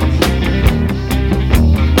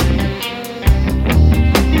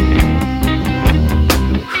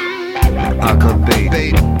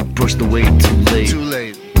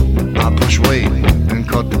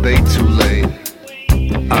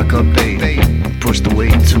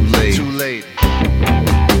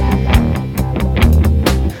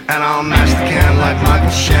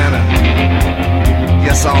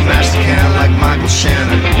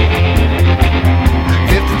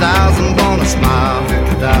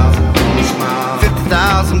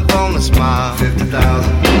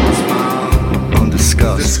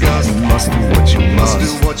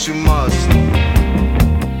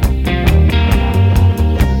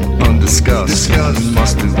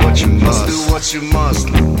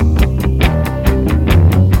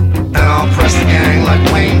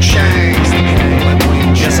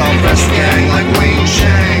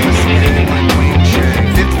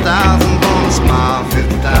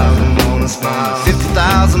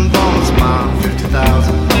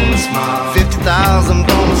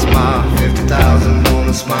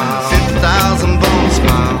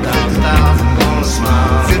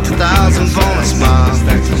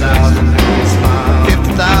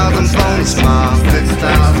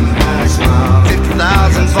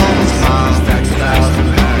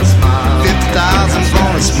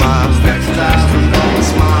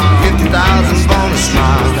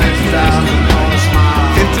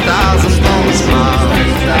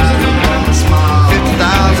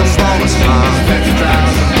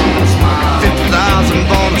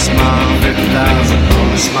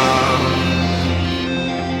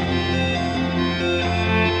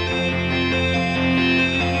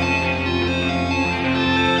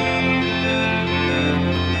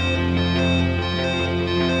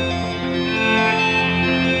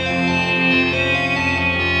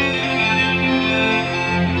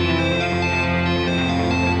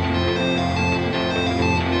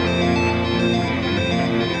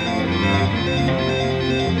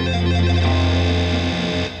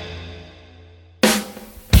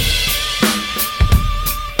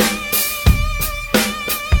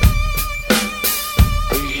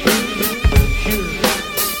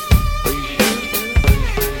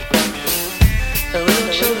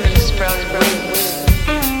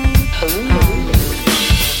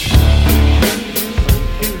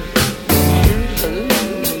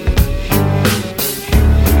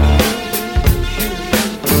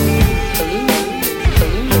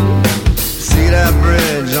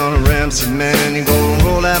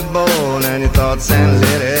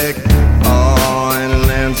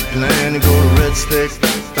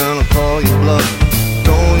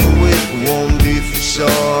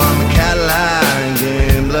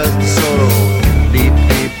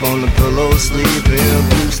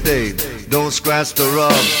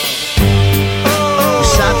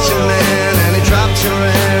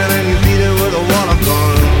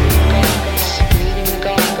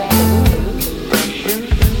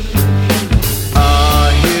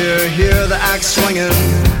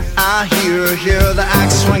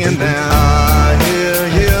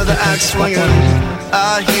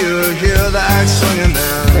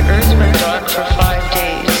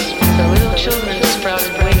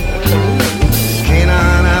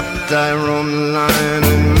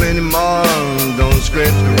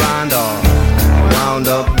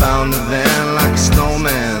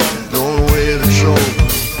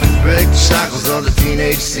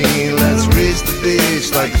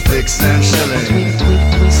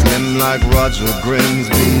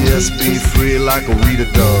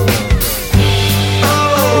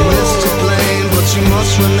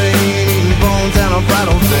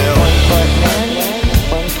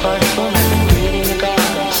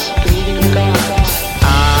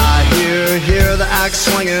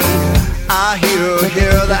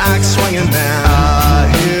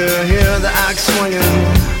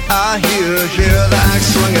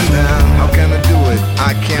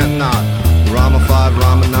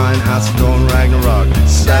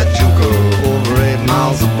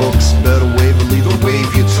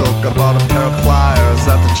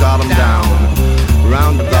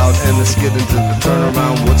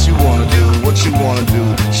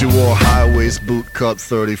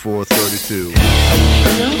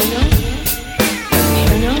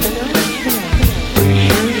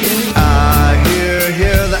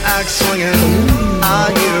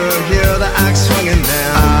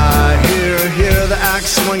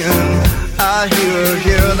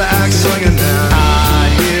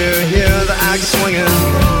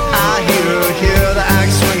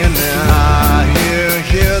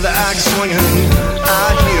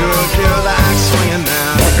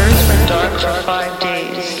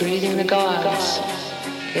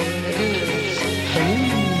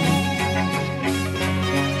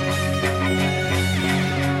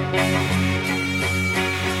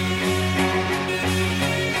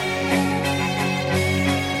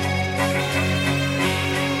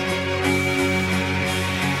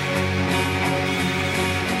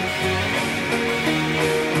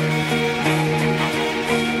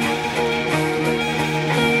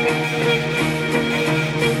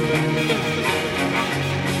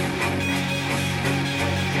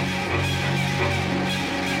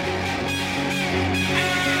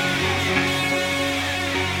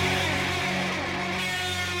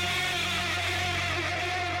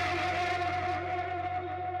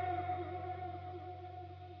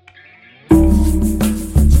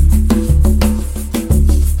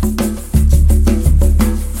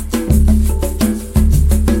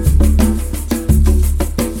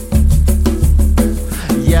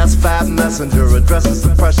 messenger addresses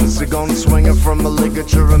the precious. You're gonna swing it from a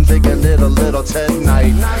ligature and biggin' it a little Ted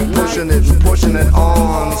Knight. Pushing it and pushing it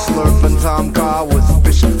on. Slurping Tom Carr with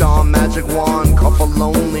Bishop Dawn, magic wand. Cup of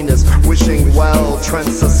loneliness, wishing well.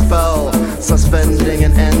 Trent's a spell, suspending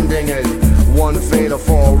and ending it. One fatal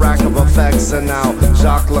for a rack of effects. And now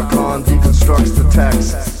Jacques Lacan deconstructs the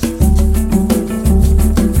text.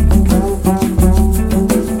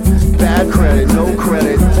 Bad credit, no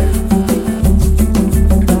credit.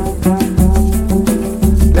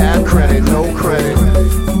 Bad credit, no credit.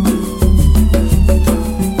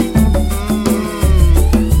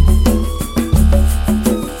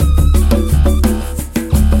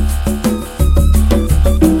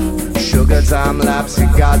 Sugar time lapse, you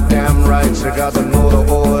goddamn right. You got the motor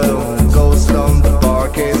oil. Ghost on the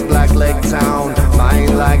barcades, Black Lake Town.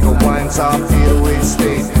 Mine like a wine top, fadeaway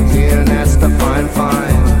state. Here and that's the fine.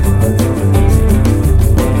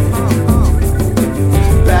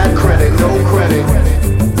 Bad credit, no credit.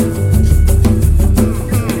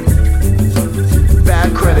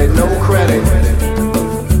 Bad credit, no credit.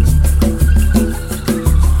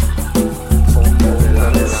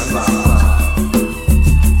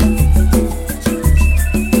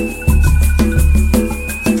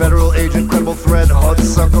 Federal agent, credible thread, hard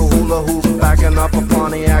sucker, hula hoop, backing up a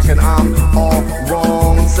Pontiac, and I'm all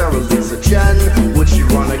wrong. Sarah Lisa Jen, would she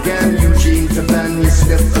run again? Eugene to Ben, you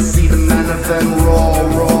sniff the seed and then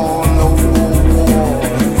raw, no war.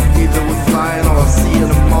 Either we're flying or I'll see you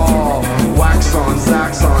tomorrow. Wax on,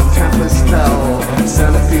 Zax on, Tempest Tell.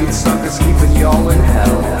 Centipede suckers keeping y'all in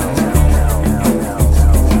hell.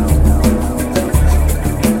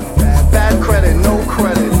 Bad credit, no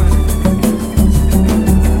credit.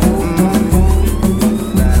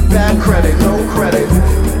 Bad credit, no credit.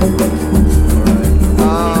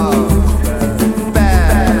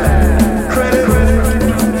 Bad credit,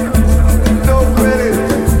 no credit.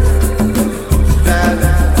 Bad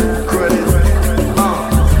credit,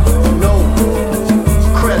 no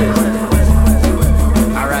credit.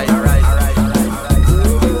 Alright.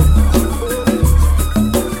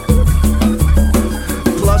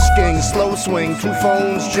 Plush gang, slow swing, two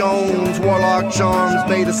phones, Jones, Warlock charms,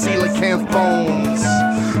 made of coelacanth bones.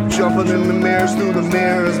 Jumping in the mirrors, through the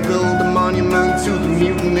mirrors, build a monument to the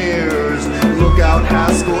mutineers. Look out,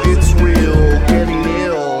 Haskell, it's real, getting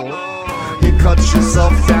ill. You cut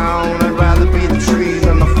yourself down, I'd rather be the tree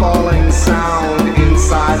than the falling sound.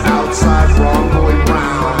 Inside, outside, wrong boy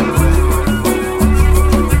round.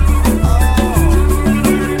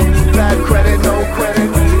 Bad credit, no credit.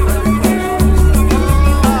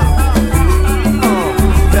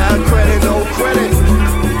 Bad credit, no credit.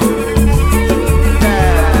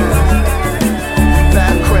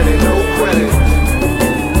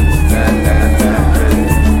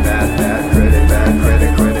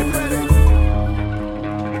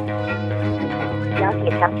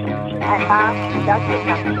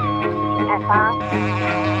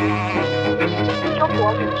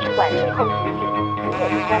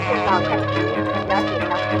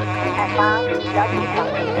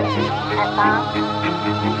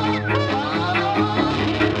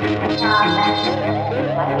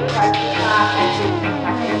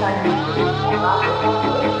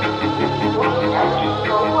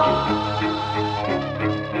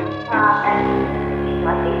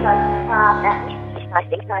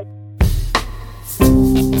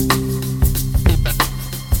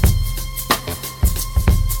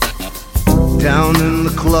 Down in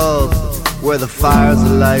the club where the fire's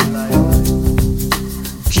alight,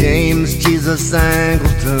 James Jesus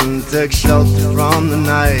Angleton takes shelter from the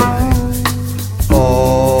night.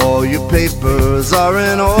 All your papers are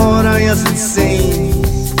in order, yes it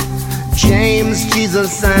seems. James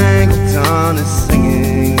Jesus Angleton is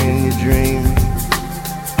singing in your dreams.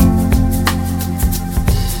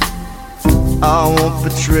 I won't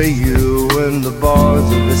betray you in the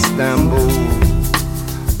bars of Istanbul.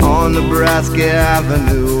 On Nebraska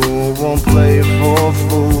Avenue, won't play for a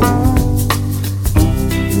fool.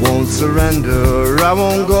 Won't surrender, I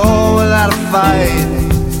won't go without a fight.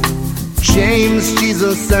 James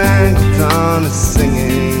Jesus Angleton is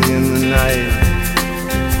singing in the night.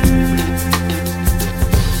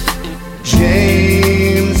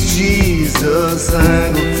 James Jesus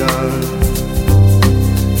Angleton.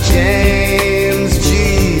 James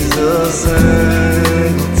Jesus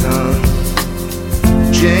Angleton.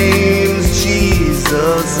 James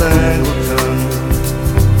Jesus Angleton.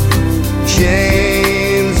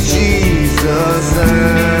 James Jesus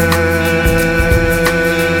Angleton.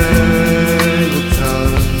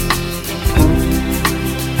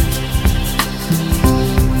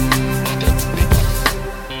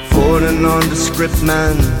 For an nondescript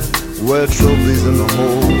man, wear trophies in the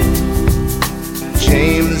hole.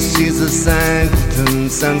 James Jesus Angleton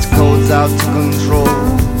sends codes out to control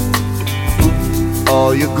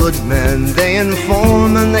all your good men. They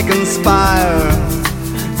inform and they conspire.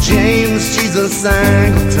 James Jesus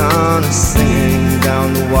Angleton is singing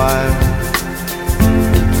down the wire.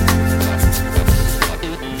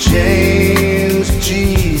 James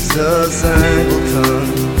Jesus Angleton.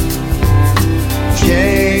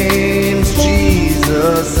 James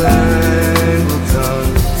Jesus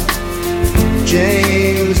Angleton.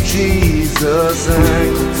 James Jesus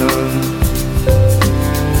Angleton.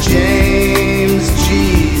 James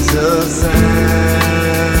Jesus Angleton.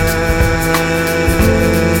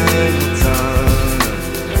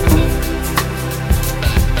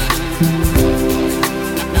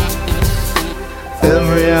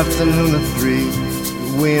 Every afternoon at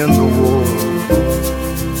 3, we end the war.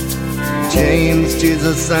 James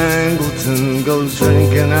Jesus Angleton goes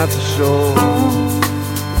drinking at the shore.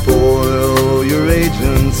 Boil your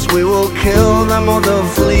agents, we will kill them or they'll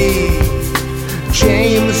flee.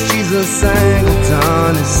 James Jesus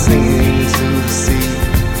Angleton is singing to the sea.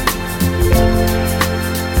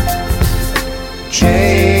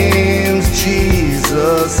 James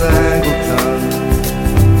Jesus Angleton.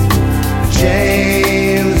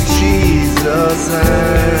 James Jesus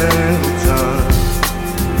Angleton.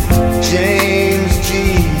 James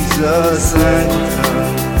Jesus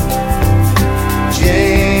Angleton.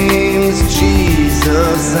 James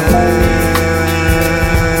Jesus Angleton.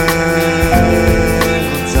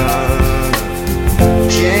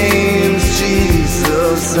 James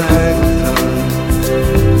Jesus Angleton.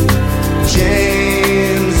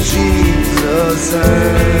 James Jesus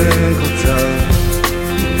Angleton.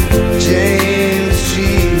 James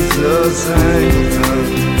Jesus Angleton.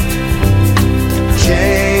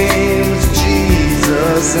 James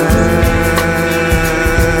Jesus Angleton.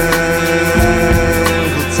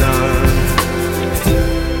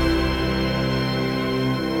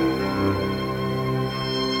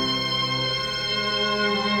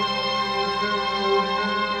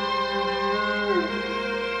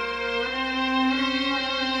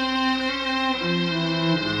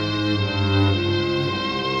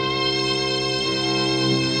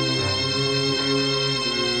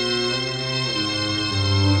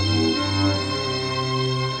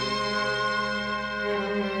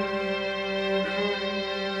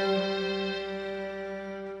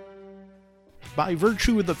 By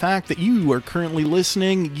virtue of the fact that you are currently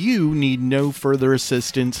listening, you need no further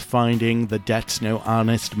assistance finding the Debts No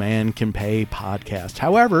Honest Man Can Pay podcast.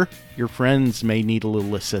 However, your friends may need a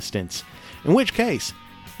little assistance. In which case,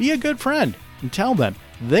 be a good friend and tell them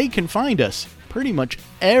they can find us pretty much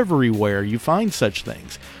everywhere you find such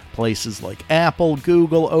things. Places like Apple,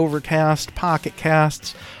 Google, Overcast, Pocket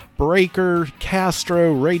Casts, Breaker,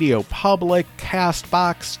 Castro, Radio Public,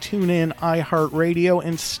 CastBox, TuneIn, iHeartRadio,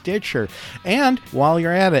 and Stitcher. And while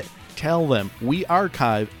you're at it, tell them we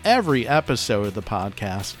archive every episode of the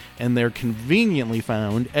podcast, and they're conveniently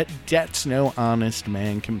found at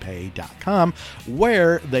debtsnohonestmancanpay.com,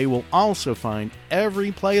 where they will also find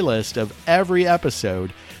every playlist of every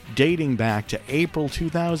episode dating back to April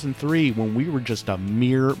 2003, when we were just a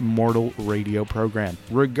mere mortal radio program.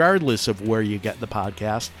 Regardless of where you get the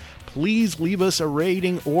podcast, please leave us a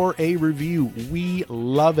rating or a review. We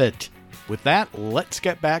love it. With that, let's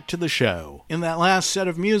get back to the show. In that last set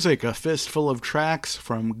of music, a fistful of tracks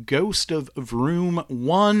from Ghost of Vroom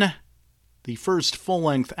 1, the first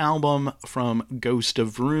full-length album from Ghost of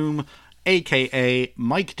Vroom, aka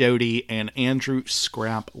Mike Doughty and Andrew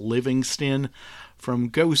Scrap Livingston. From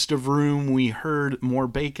Ghost of Vroom, we heard More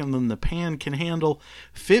Bacon Than the Pan Can Handle,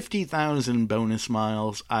 50,000 Bonus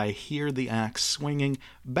Miles, I Hear the Axe Swinging,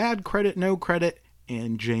 Bad Credit, No Credit,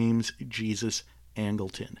 and James Jesus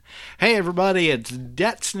Angleton. Hey everybody, it's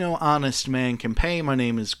Debts No Honest Man Can Pay. My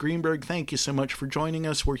name is Greenberg. Thank you so much for joining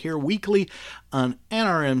us. We're here weekly on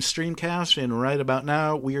NRM Streamcast, and right about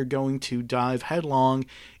now we are going to dive headlong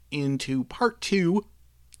into part 2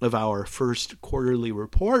 of our first quarterly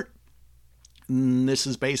report. This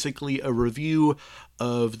is basically a review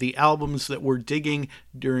of the albums that we're digging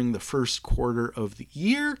during the first quarter of the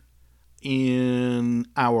year. In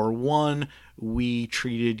hour 1, we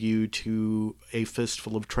treated you to a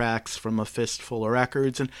fistful of tracks from a fistful of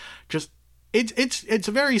records, and just it's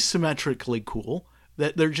very symmetrically cool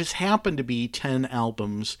that there just happen to be 10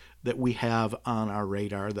 albums that we have on our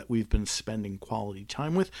radar that we've been spending quality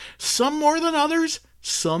time with. Some more than others.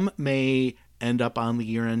 Some may end up on the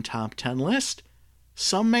year-end top 10 list.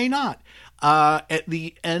 Some may not. At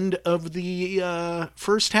the end of the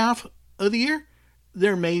first half of the year,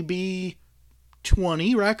 there may be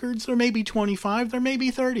 20 records, there may be 25, there may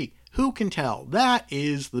be 30. Who can tell? That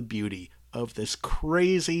is the beauty of this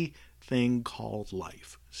crazy thing called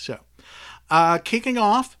life. So, kicking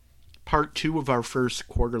off part 2 of our first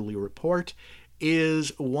quarterly report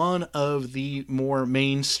is one of the more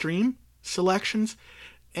mainstream selections.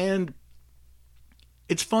 And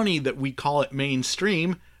it's funny that we call it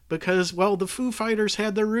mainstream because, well, the Foo Fighters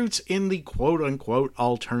had their roots in the quote-unquote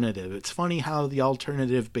alternative. It's funny how the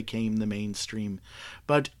alternative became the mainstream.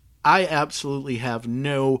 But I absolutely have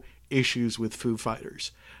no issues with Foo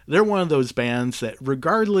Fighters. They're one of those bands that,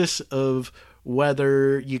 regardless of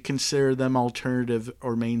whether you consider them alternative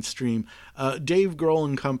or mainstream, Dave Grohl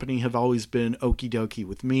and company have always been okie dokie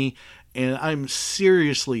with me, and I'm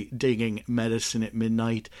seriously digging Medicine at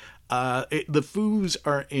Midnight. The Foos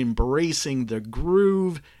are embracing the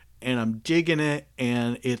groove, and I'm digging it,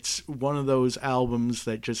 and it's one of those albums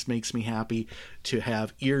that just makes me happy to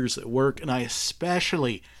have ears that work, and I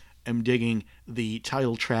especially am digging the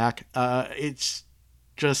title track. It's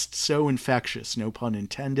just so infectious, no pun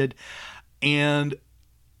intended, and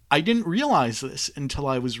I didn't realize this until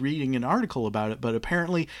I was reading an article about it, but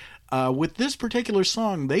apparently with this particular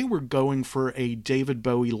song, they were going for a David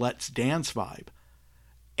Bowie Let's Dance vibe.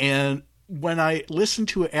 And when I listened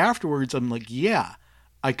to it afterwards, I'm like, yeah,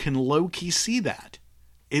 I can low-key see that.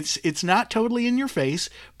 It's not totally in your face,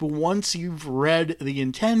 but once you've read the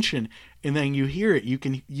intention and then you hear it, you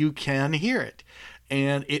can hear it.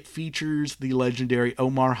 And it features the legendary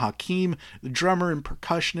Omar Hakim, the drummer and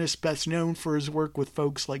percussionist best known for his work with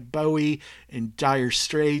folks like Bowie and Dire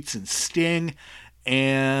Straits and Sting.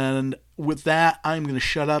 And with that, I'm going to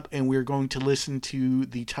shut up and we're going to listen to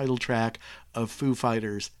the title track of Foo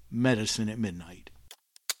Fighters' Medicine at Midnight.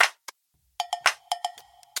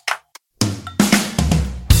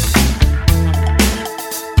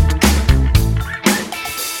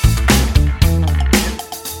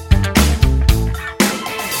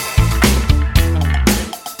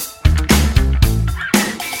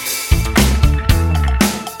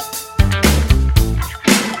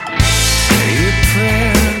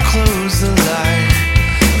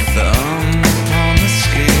 Thumb on the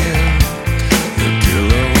scale, the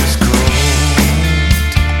pillow is cold.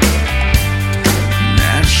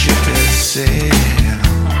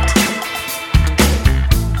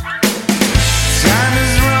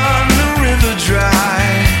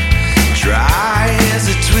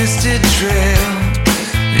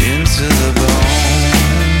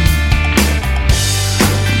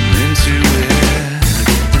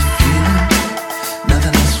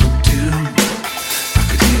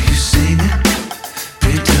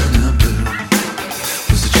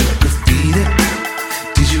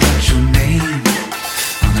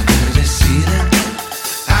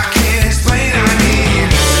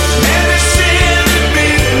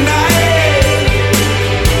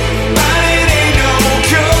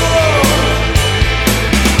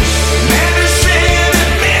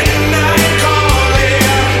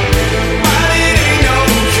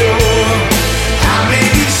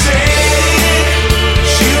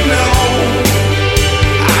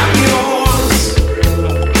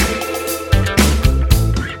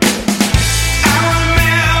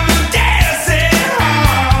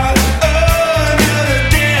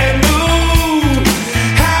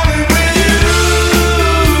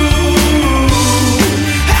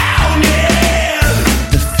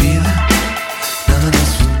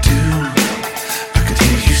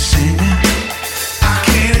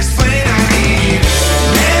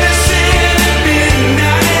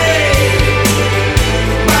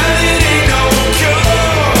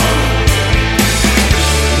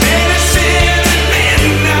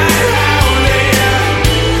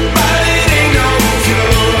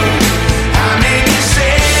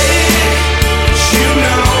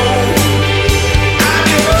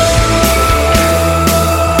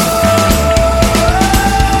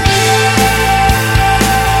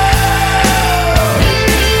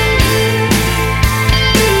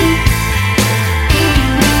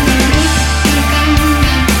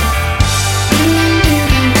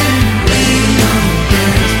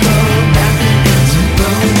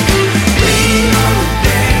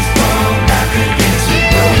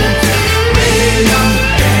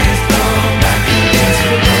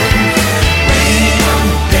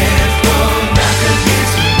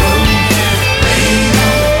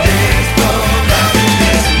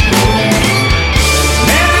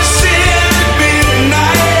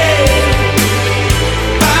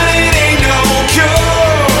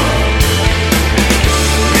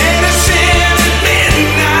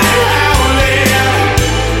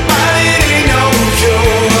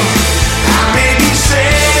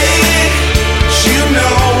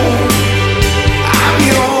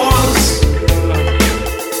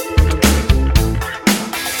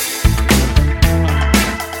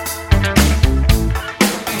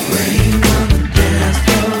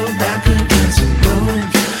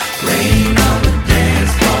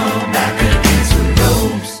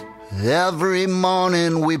 Every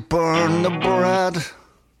morning we burn the bread,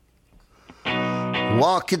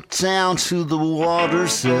 walk it down to the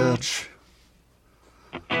water's edge,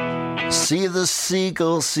 see the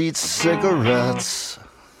seagulls eat cigarettes,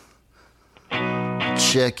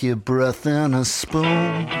 check your breath in a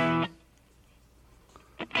spoon,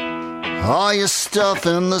 all your stuff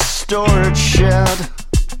in the storage shed,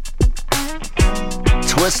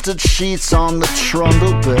 twisted sheets on the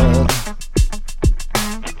trundle bed,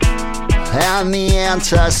 and the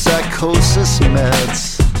antipsychosis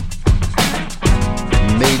meds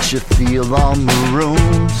made you feel all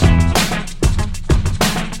marooned.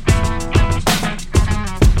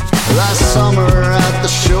 Last summer at the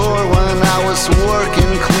shore when I was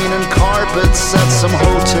working cleaning carpets at some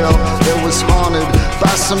hotel that was haunted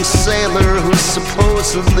by some sailor who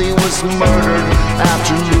supposedly was murdered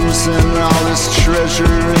after losing all his treasure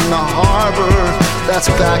in the harbor. That's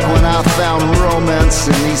back when I found romance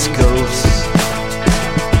in these ghosts.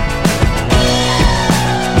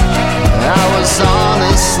 I was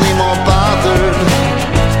honestly more bothered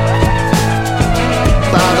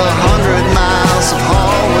by the 100 miles of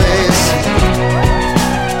hallways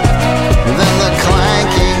than the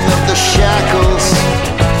clanking of the shackles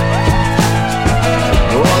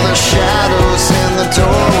or the shadows in the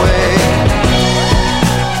doorway.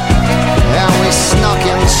 And we snuck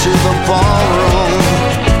into the ballroom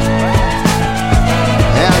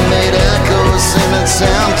and made echoes in its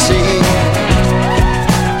empty.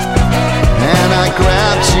 And I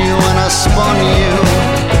grabbed you and I spun you,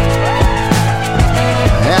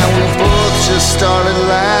 and we both just started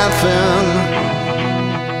laughing.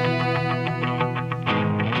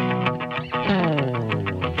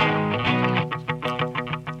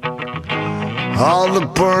 All the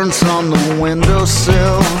burns on the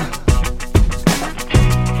windowsill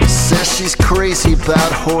says she's crazy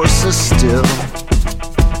about horses still.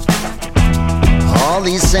 All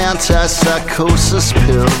these antipsychosis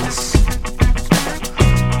pills,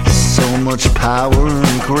 so much power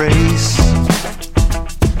and grace.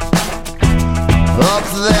 Up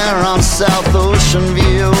there on South Ocean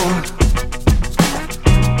View,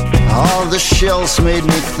 all the shells made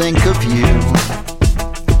me think of you.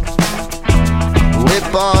 We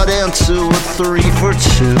bought into a 3 for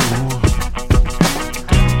 $2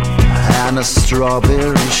 and a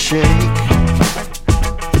strawberry shake.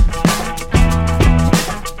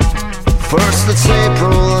 First it's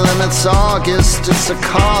April and it's August, it's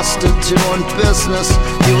accosted doing business.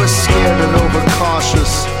 You were scared and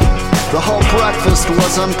overcautious. The whole breakfast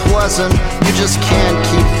was unpleasant. You just can't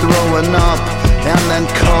keep throwing up and then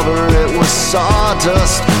cover it with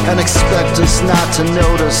sawdust and expect us not to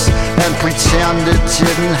notice and pretend it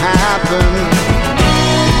didn't happen.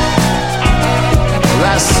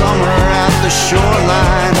 Last summer at the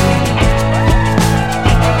shoreline,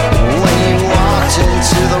 when you walked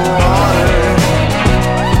into the water,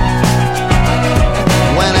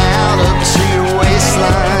 went out up to your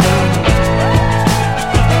waistline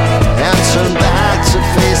and turned back to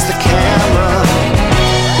face the camera,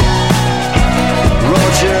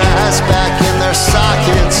 rolled your eyes back in their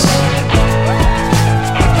sockets,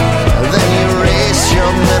 then you raised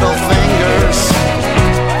your middle fingers,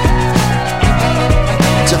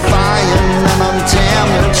 defiant and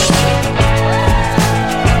undamaged.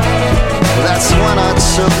 That's when I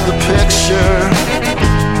took the picture.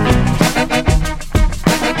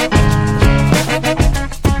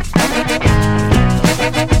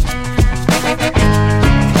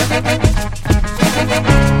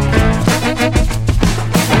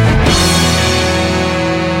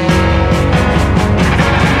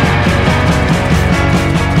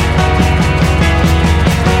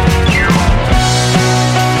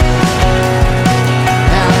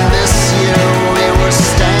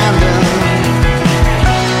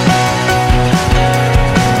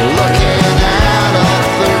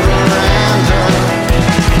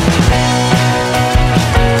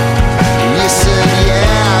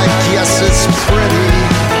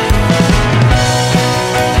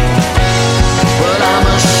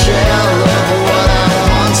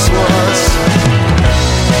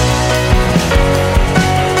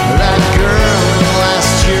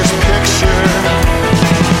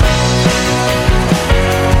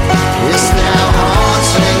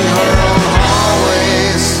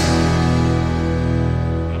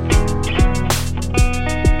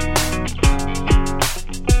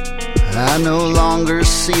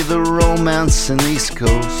 See the romance in these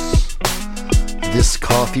ghosts. This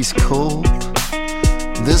coffee's cold,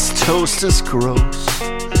 this toast is gross.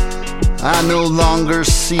 I no longer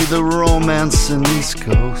see the romance in these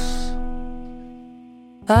ghosts.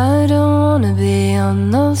 I don't wanna be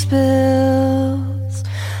on those pills.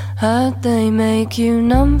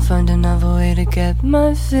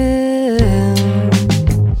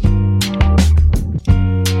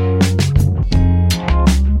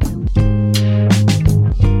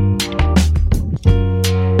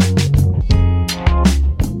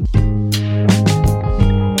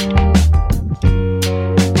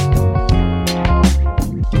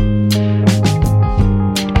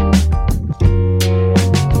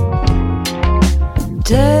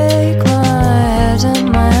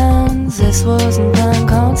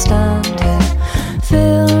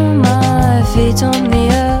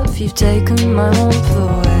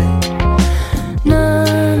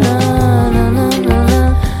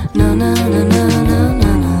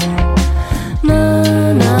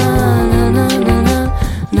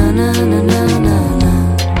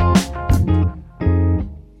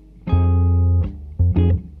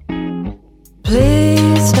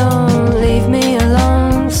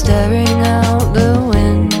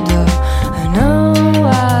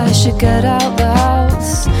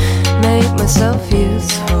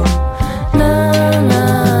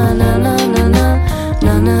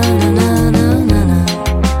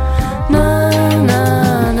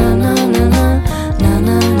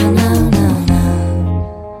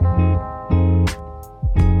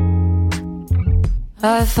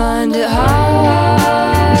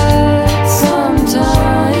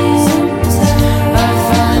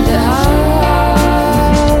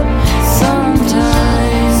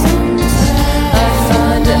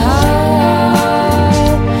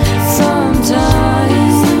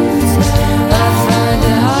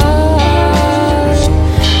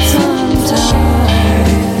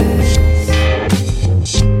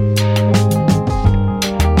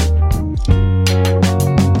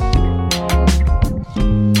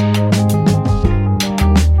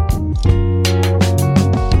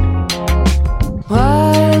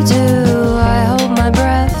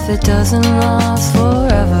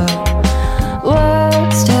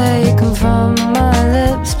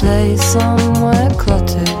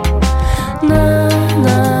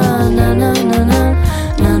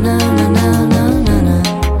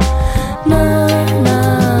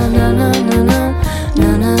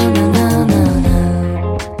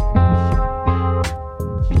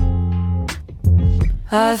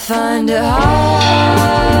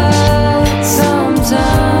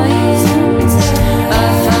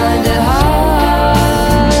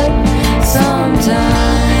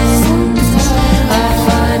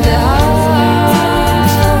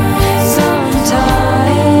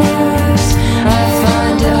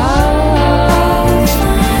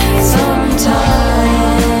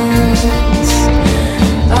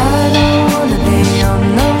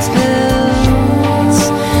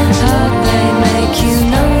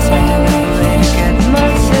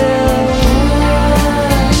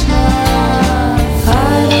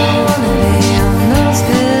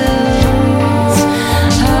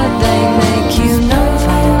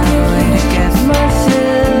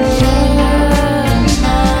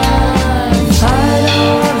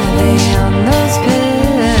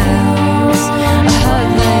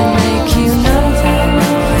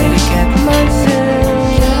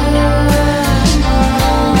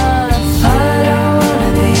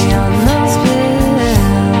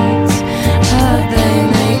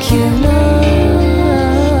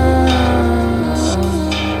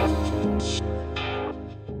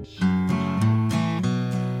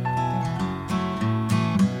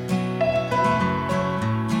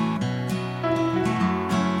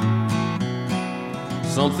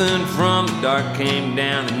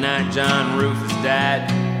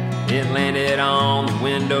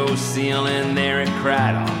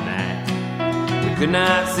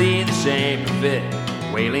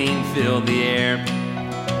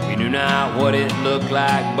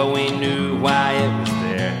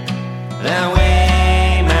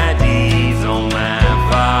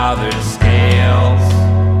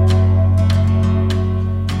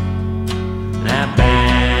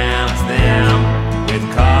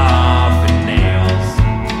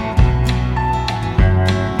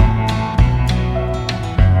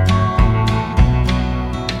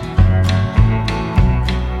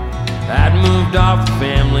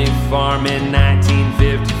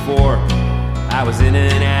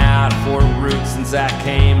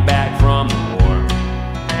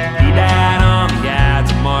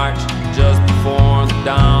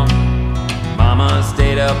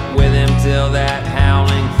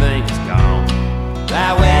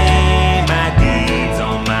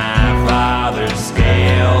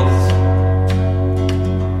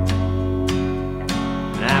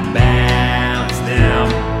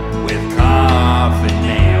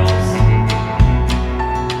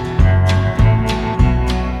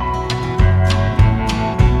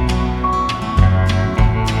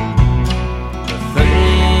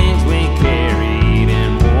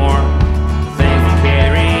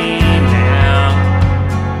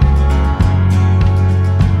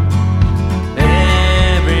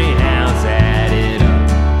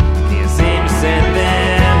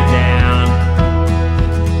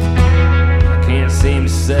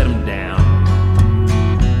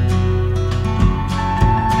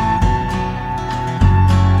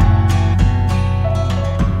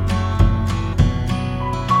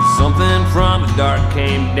 dark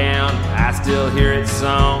came down, I still hear its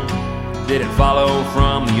song. Did it follow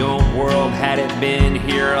from the old world? Had it been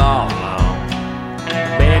here all along?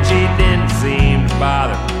 Banshee didn't seem to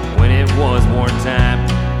bother when it was wartime.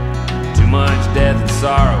 Too much death and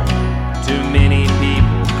sorrow, too many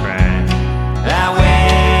people crying. I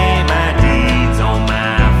weigh my deeds on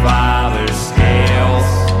my father's scales,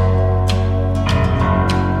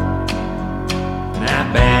 and I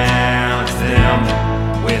balance them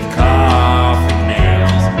with coffin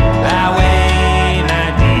nails. I weigh my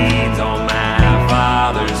deeds on my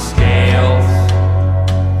father's scales,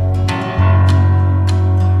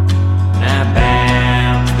 and I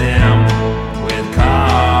balance them with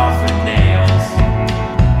coffin nails.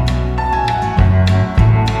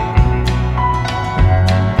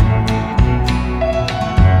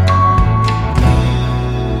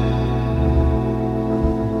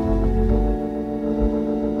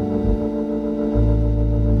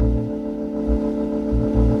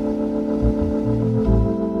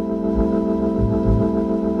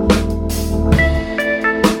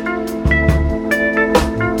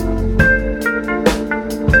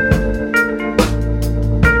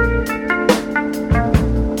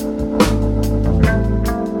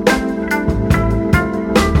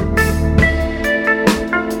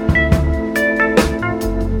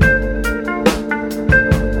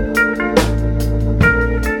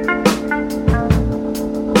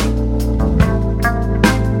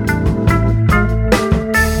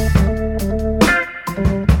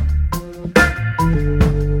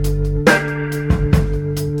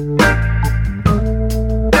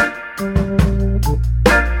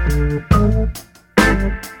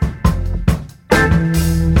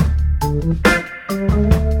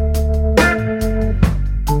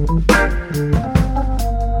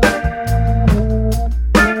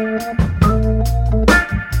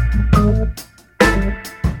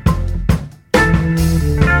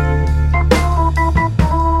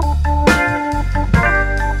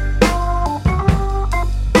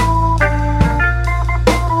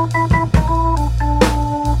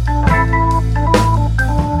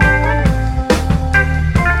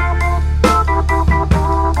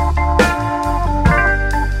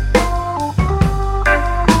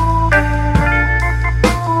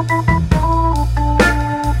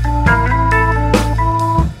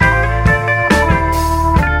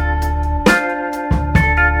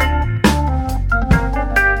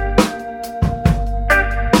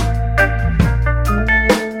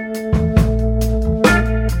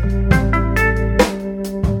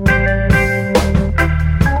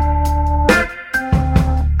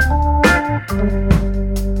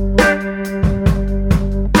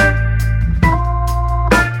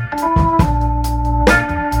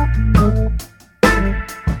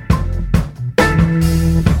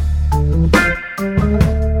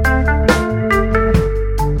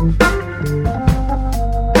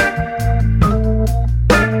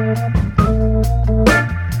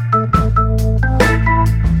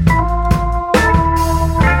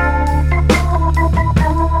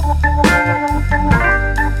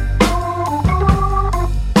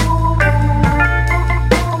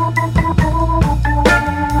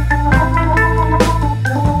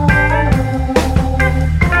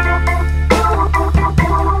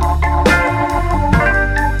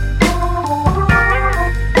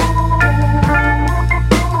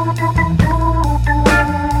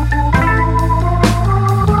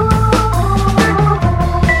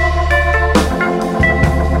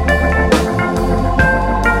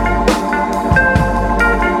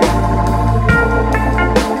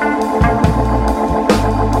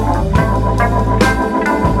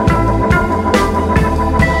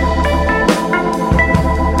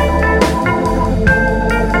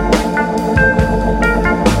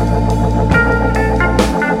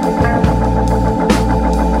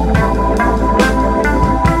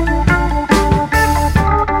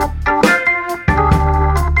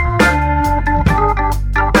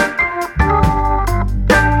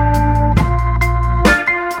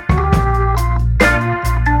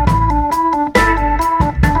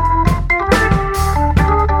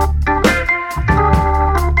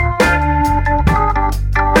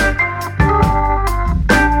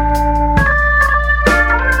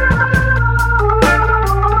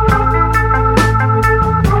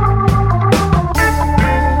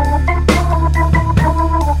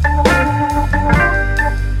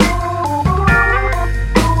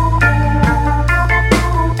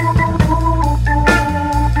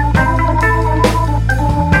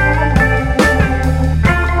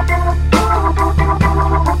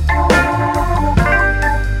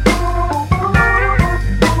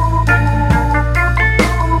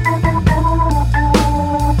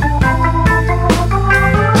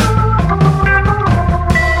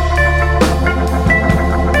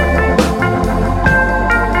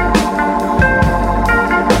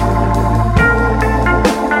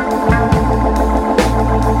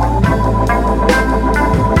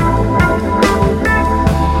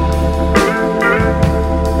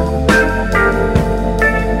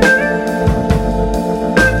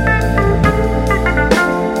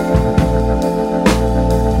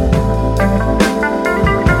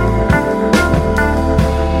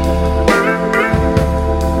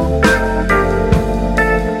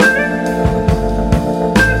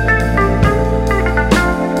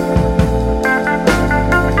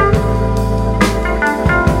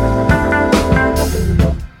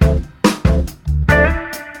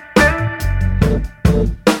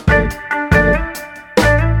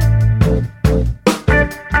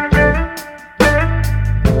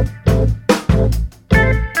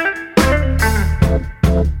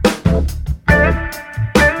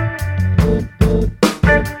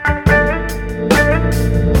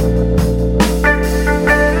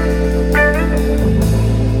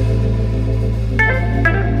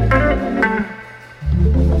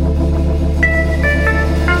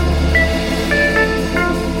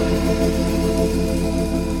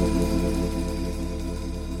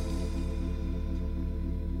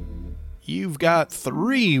 You've got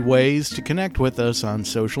 3 ways to connect with us on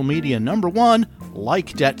social media. Number 1,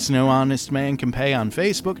 like Debts No Honest Man Can Pay on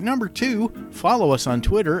Facebook. Number 2, follow us on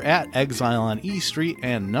Twitter at Exile on E Street.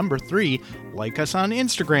 And number 3, like us on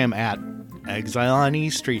Instagram at Exile on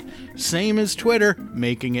E Street. Same as Twitter,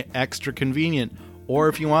 making it extra convenient. Or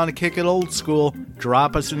if you want to kick it old school,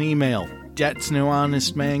 drop us an email,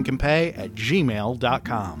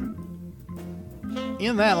 debtsnohonestmancanpay@gmail.com.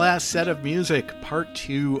 In that last set of music, part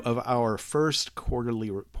 2 of our first quarterly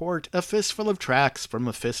report, a fistful of tracks from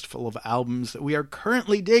a fistful of albums that we are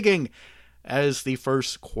currently digging as the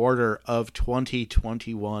first quarter of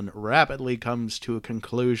 2021 rapidly comes to a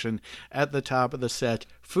conclusion. At the top of the set,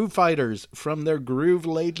 Foo Fighters from their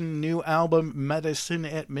groove-laden new album Medicine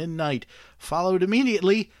at Midnight, followed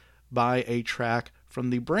immediately by a track from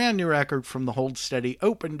the brand new record from the Hold Steady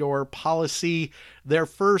Open Door Policy, their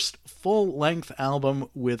first full-length album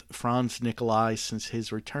with Franz Nicolai since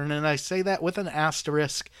his return. And I say that with an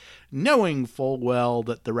asterisk, knowing full well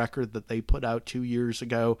that the record that they put out 2 years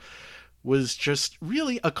ago was just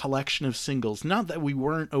really a collection of singles. Not that we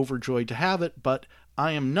weren't overjoyed to have it, but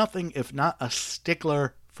I am nothing if not a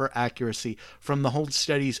stickler for accuracy. From the Hold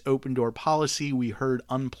Steady's Open Door Policy, we heard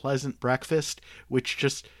Unpleasant Breakfast, which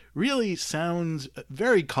just really sounds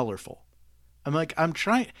very colorful. I'm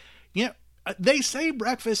trying, they say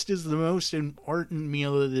breakfast is the most important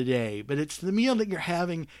meal of the day, but it's the meal that you're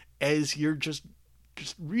having as you're just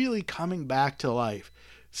really coming back to life.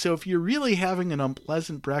 So if you're really having an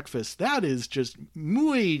unpleasant breakfast, that is just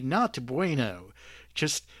muy not bueno.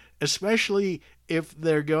 Just especially if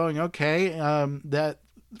they're going, okay, that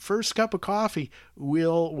first cup of coffee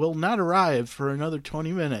will not arrive for another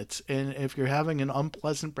 20 minutes. And if you're having an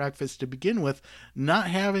unpleasant breakfast to begin with, not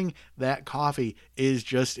having that coffee is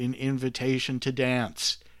just an invitation to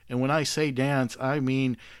dance. And when I say dance, I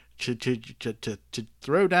mean to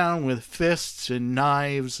throw down with fists and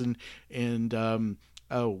knives and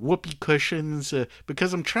whoopee cushions,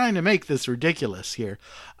 because I'm trying to make this ridiculous here.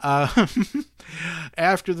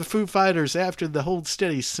 After the Foo Fighters, after the Hold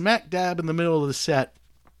Steady, smack dab in the middle of the set,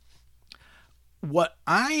 what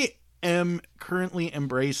I am currently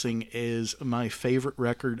embracing is my favorite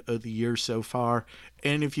record of the year so far.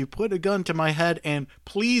 And if you put a gun to my head, and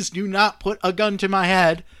please do not put a gun to my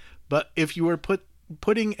head, but if you were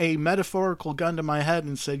putting a metaphorical gun to my head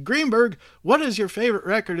and said, Greenberg, what is your favorite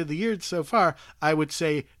record of the year so far? I would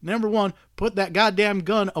say, number 1, put that goddamn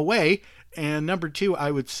gun away. And number 2, I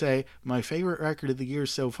would say my favorite record of the year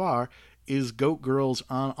so far is Goat Girl's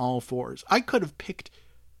On All Fours. I could have picked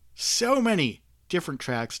so many different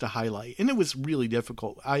tracks to highlight, and it was really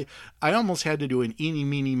difficult. I almost had to do an eeny,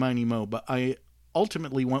 meeny, miny, mo, but I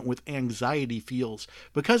ultimately went with Anxiety Feels,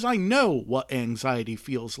 because I know what anxiety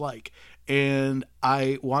feels like, and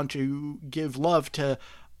I want to give love to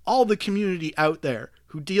all the community out there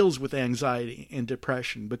who deals with anxiety and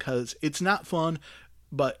depression, because it's not fun,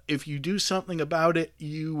 but if you do something about it,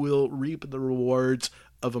 you will reap the rewards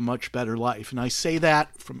of a much better life. And I say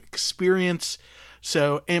that from experience.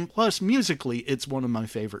 So, and plus musically, it's one of my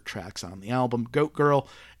favorite tracks on the album, Goat Girl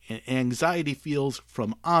and Anxiety Feels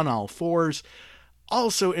from On All Fours.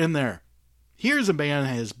 Also in there, here's a band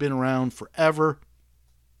that has been around forever.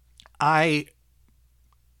 I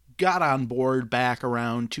got on board back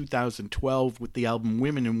around 2012 with the album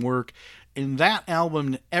Women in Work, and that album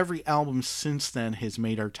and every album since then has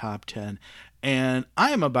made our top 10. And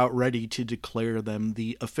I am about ready to declare them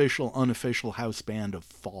the official, unofficial house band of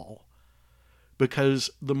fall. Because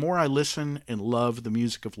the more I listen and love the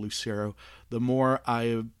music of Lucero, the more I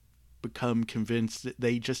have become convinced that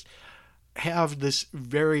they just have this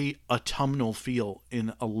very autumnal feel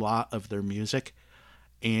in a lot of their music.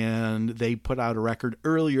 And they put out a record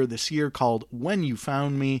earlier this year called When You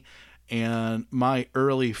Found Me. And my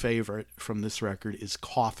early favorite from this record is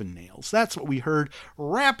Coffin Nails. That's what we heard,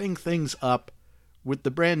 wrapping things up with the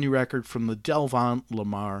brand new record from the Delvon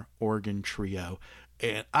Lamar Organ Trio.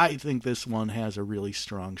 And I think this one has a really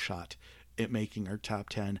strong shot at making our top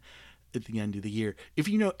 10 at the end of the year. If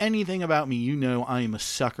you know anything about me, you know I am a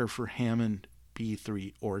sucker for Hammond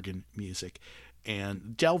B3 organ music.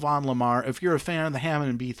 And Delvon Lamar, if you're a fan of the Hammond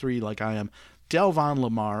and B3 like I am, Delvon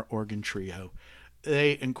Lamar Organ Trio.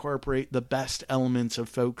 They incorporate the best elements of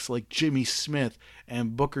folks like Jimmy Smith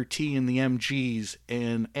and Booker T and the MGs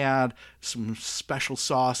and add some special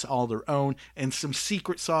sauce all their own and some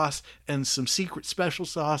secret sauce and some secret special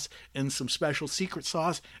sauce and some special secret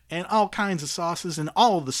sauce and all kinds of sauces and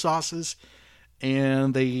all of the sauces.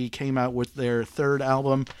 And they came out with their third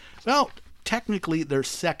album. Well, technically their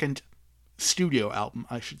second studio album,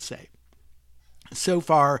 I should say. So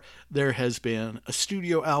far, there has been a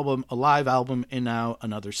studio album, a live album, and now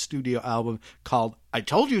another studio album called I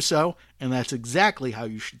Told You So, and that's exactly how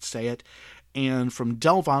you should say it. And from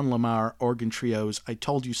Delvon Lamar Organ Trio's I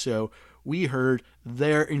Told You So, we heard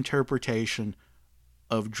their interpretation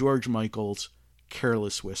of George Michael's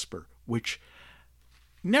Careless Whisper, which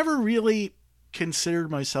never really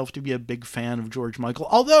considered myself to be a big fan of George Michael,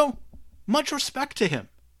 although much respect to him.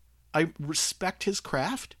 I respect his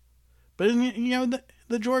craft. But,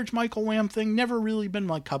 the George Michael Wham thing never really been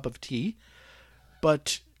my cup of tea.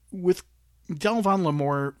 But with Delvon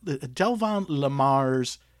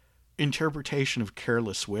Lamar's interpretation of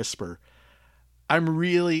Careless Whisper, I'm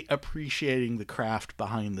really appreciating the craft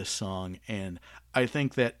behind this song. And I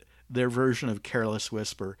think that their version of Careless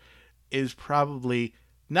Whisper is probably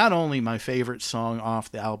not only my favorite song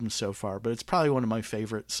off the album so far, but it's probably one of my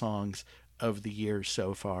favorite songs of the year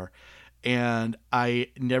so far. And I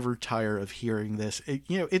never tire of hearing this.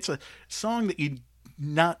 It's a song that you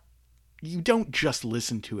don't just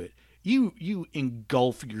listen to it. You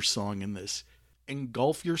engulf your song in this.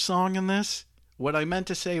 Engulf your song in this? What I meant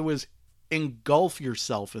to say was engulf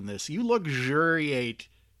yourself in this. You luxuriate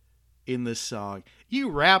in this song.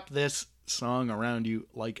 You wrap this song around you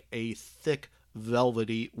like a thick,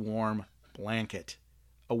 velvety, warm blanket.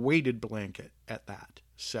 A weighted blanket at that.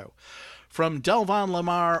 So, from Delvon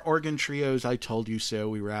Lamar Organ Trio's I Told You So,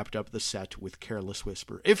 we wrapped up the set with Careless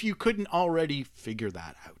Whisper, if you couldn't already figure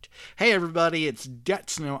that out. Hey everybody, it's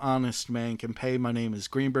Debt's No Honest Man Can Pay. My name is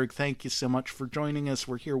Greenberg. Thank you so much for joining us.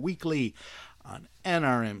 We're here weekly on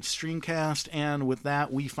NRM Streamcast, and with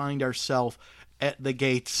that, we find ourselves at the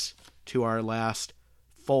gates to our last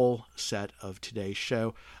full set of today's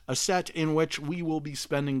show, a set in which we will be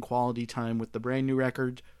spending quality time with the brand new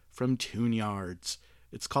record from Tune Yards.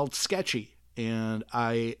 It's called Sketchy, and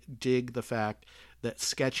I dig the fact that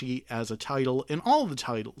Sketchy as a title, and all the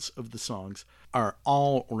titles of the songs, are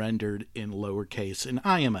all rendered in lowercase, and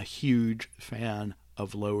I am a huge fan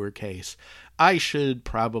of lowercase. I should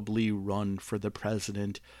probably run for the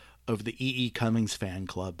president of the E.E. Cummings fan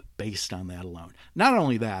club based on that alone. Not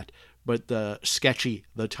only that, but the Sketchy,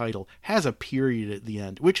 the title, has a period at the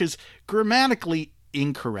end, which is grammatically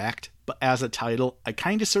incorrect, but as a title, I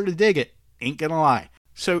kind of sort of dig it, ain't gonna lie.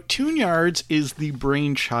 So, Tune Yards is the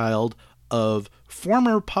brainchild of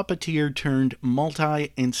former puppeteer turned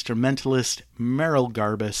multi-instrumentalist Meryl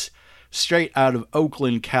Garbus, straight out of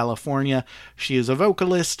Oakland, California. She is a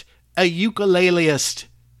vocalist, a ukuleleist.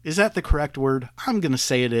 Is that the correct word? I'm going to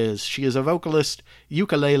say it is. She is a vocalist,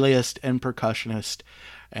 ukuleleist, and percussionist,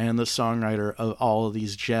 and the songwriter of all of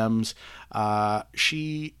these gems.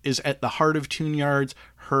 She is at the heart of Tune Yards.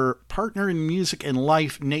 Her partner in music and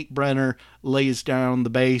life, Nate Brenner, lays down the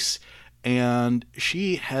bass, and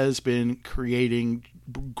she has been creating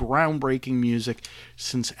groundbreaking music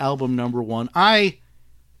since album number 1. I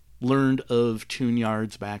learned of Tune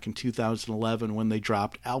Yards back in 2011 when they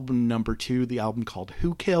dropped album number 2, the album called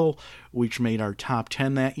Who Kill, which made our top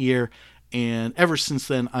 10 that year, and ever since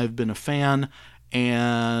then I've been a fan,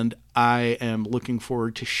 and I am looking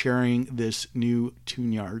forward to sharing this new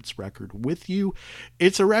Tune Yards record with you.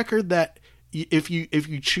 It's a record that, if you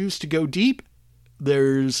choose to go deep,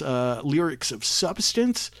 there's lyrics of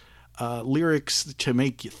substance, lyrics to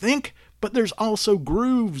make you think, but there's also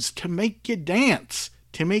grooves to make you dance,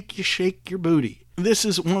 to make you shake your booty. This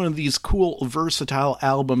is one of these cool, versatile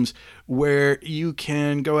albums where you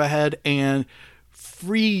can go ahead and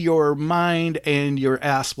free your mind and your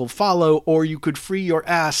ass will follow, or you could free your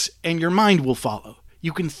ass and your mind will follow.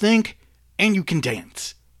 You can think and you can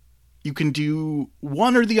dance. You can do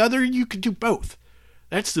one or the other, you can do both.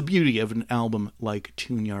 That's the beauty of an album like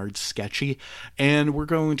Tune Yards Sketchy, and we're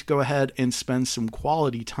going to go ahead and spend some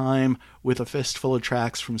quality time with a fistful of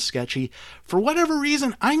tracks from Sketchy. For whatever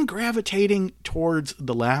reason, I'm gravitating towards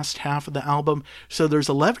the last half of the album, so there's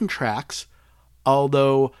 11 tracks,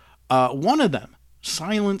 although one of them,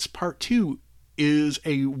 Silence Part 2, is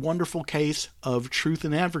a wonderful case of truth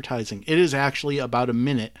in advertising. It is actually about a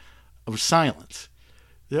minute of silence.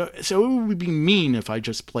 So it would be mean if I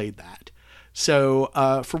just played that. So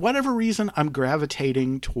for whatever reason, I'm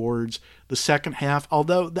gravitating towards the second half,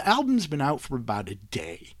 although the album's been out for about a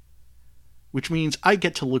day, which means I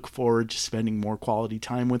get to look forward to spending more quality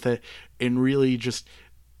time with it and really just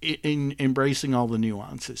in embracing all the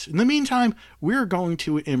nuances. In the meantime, we're going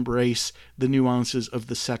to embrace the nuances of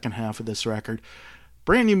the second half of this record.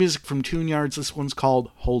 Brand new music from Tune Yards. This one's called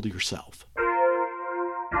Hold Yourself.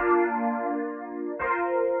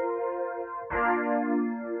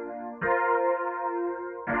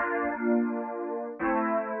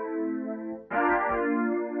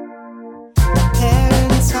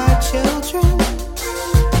 Parents are children.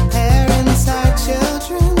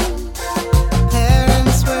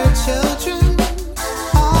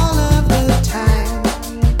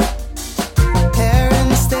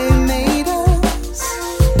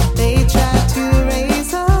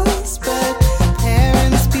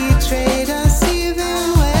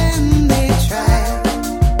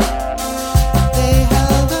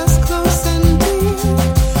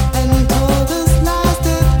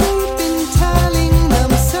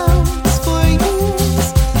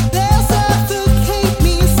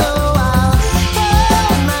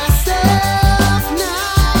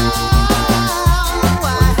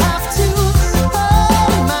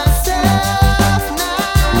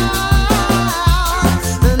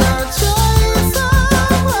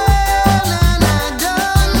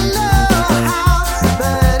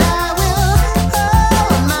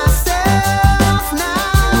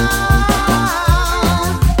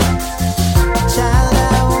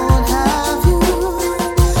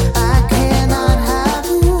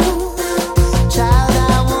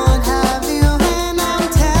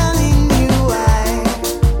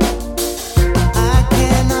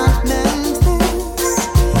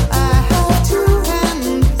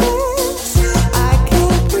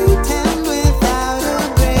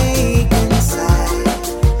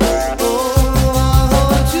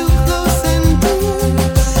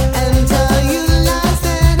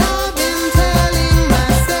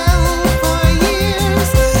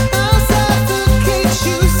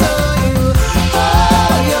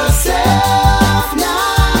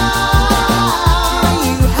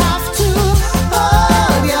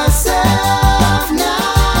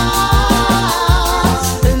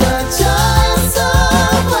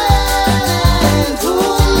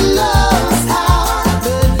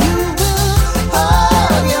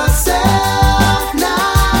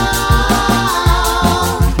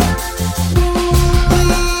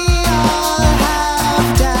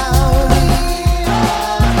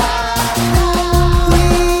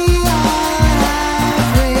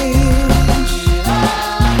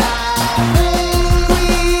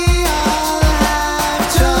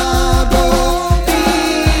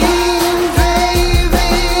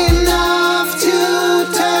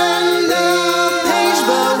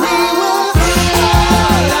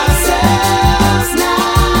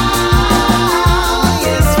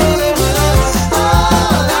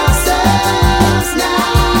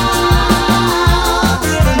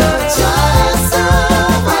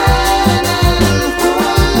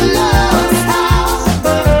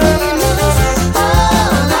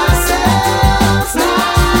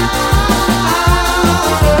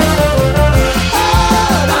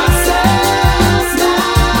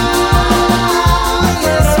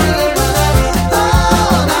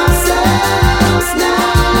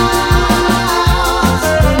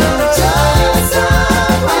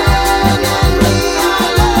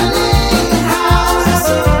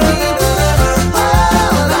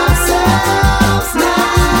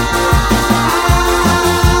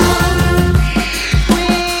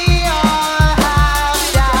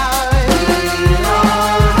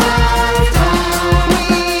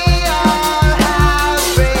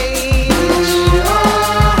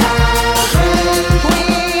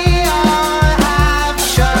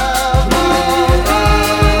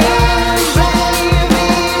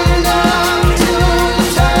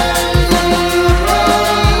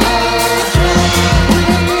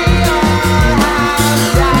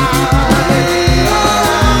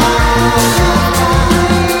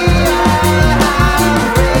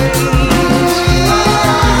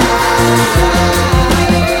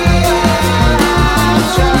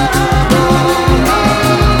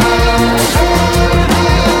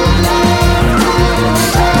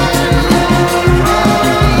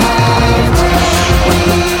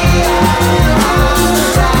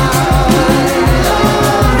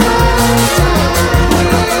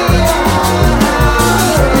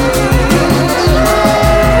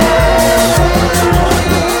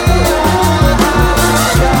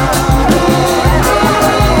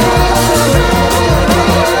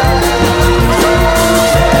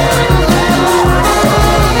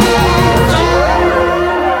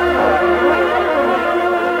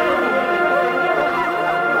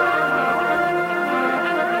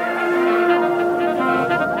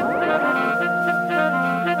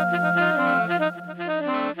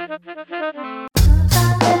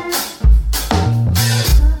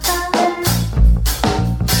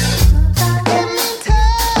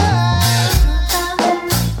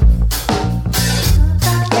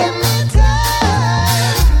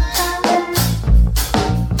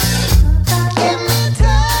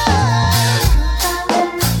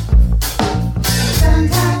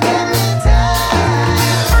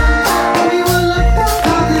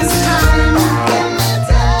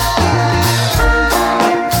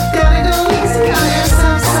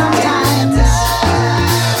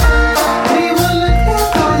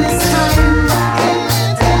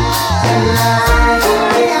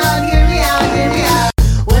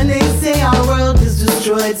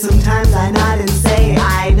 Sometimes I nod and say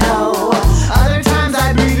I know. Other times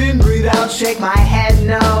I breathe in, breathe out, shake my head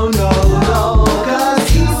no, no, no.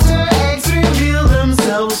 'Cause Easter eggs reveal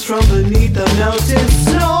themselves from beneath the melted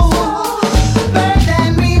snow. Birth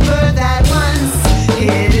and rebirth at once,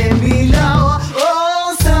 hidden below.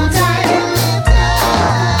 Oh, sometime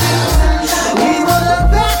we will look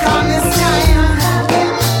back on this time.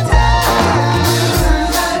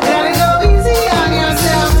 Gotta go easy on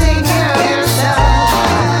yourself, take care of yourself.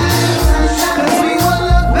 'Cause we will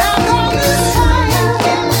look back on this time.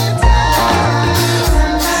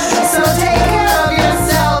 So take care of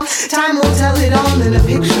yourself. Time will tell it all in a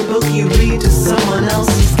picture book you read to someone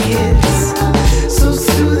else's kids. So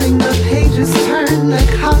soothing, the pages turn the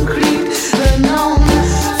concrete, the known.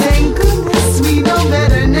 Thank goodness we know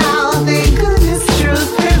better now. Thank goodness truth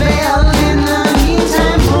prevailed. In the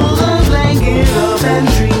meantime, pull the blanket up and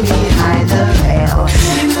dream behind the veil.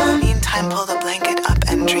 In the meantime, pull the blanket up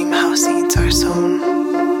and dream how seeds are sown.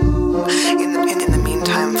 In the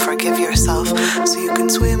meantime, forgive yourself so you can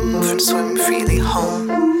swim freely home.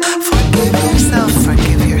 Forgive yourself so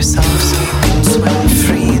you can swim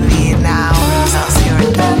freely now. Else your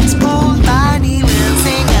dance bold body will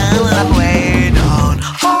sing a love way down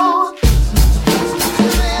home.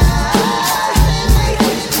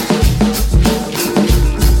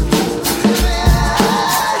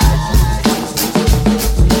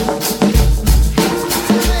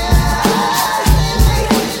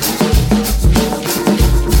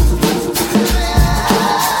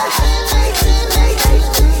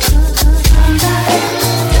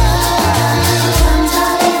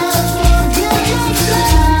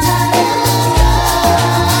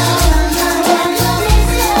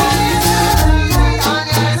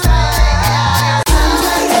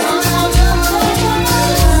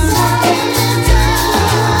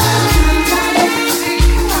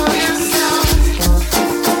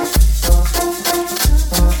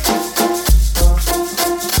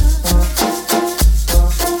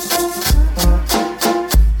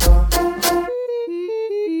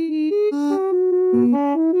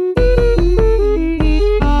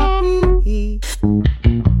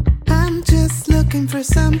 I'm just looking for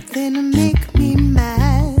something to make me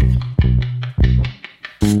mad.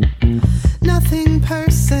 Nothing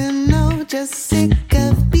personal, just sick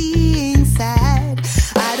of being sad.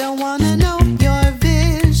 I don't wanna know your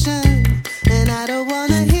vision, and I don't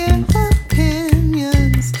wanna hear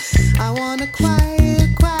opinions. I wanna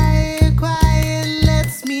quiet, quiet, quiet.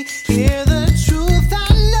 Lets me hear the truth. I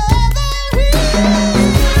know there is.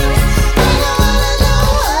 I don't wanna know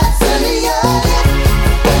what's under your lip.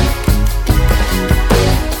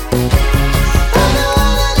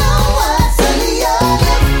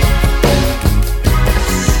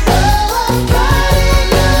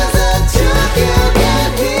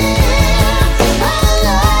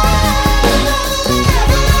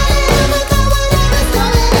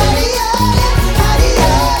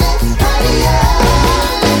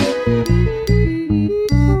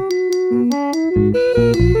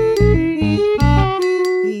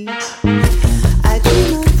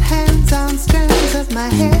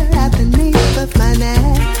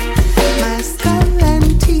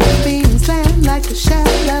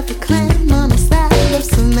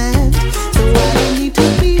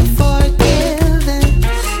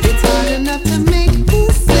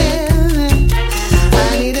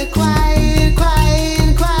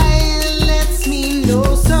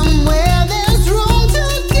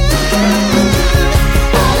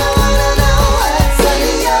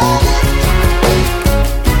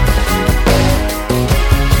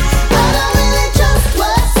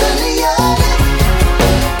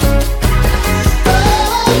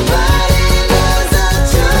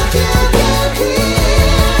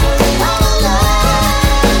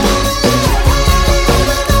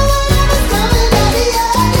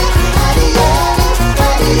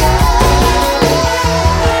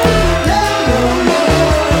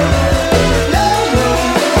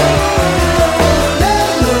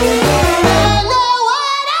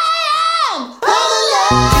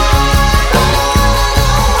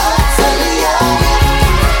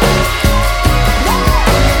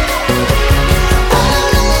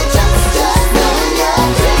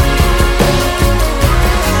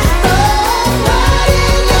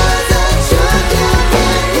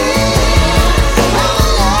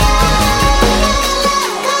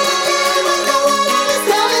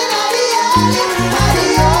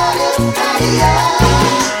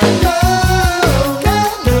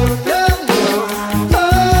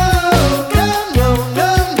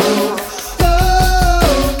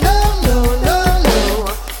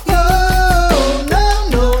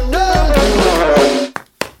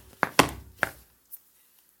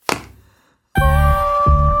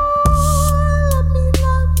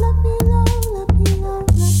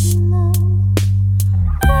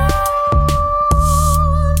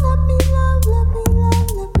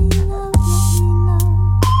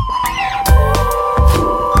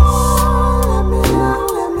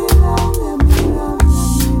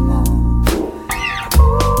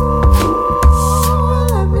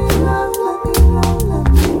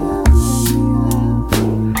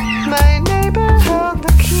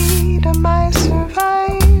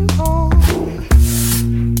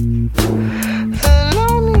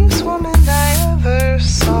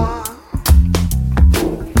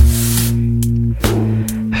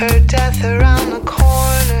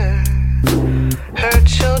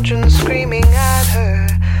 children screaming at her,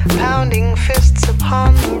 pounding fists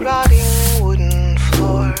upon the rotting wooden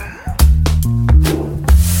floor.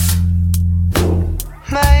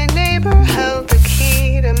 My neighbor held the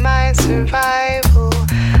key to my survival.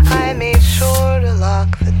 I made sure to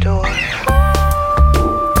lock the door.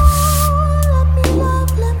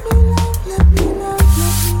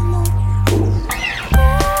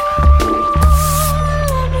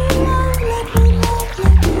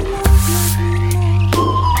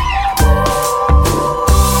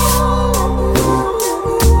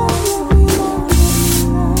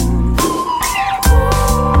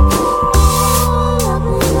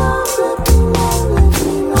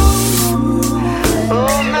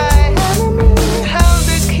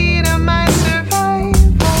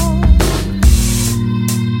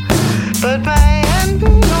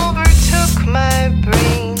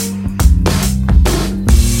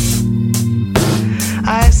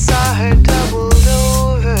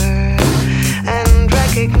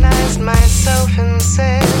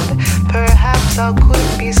 I'll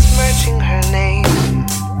quit besmirching her name.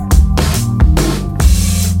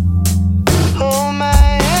 Oh,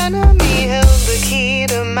 my enemy held the key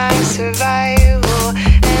to my survival,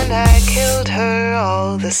 and I killed her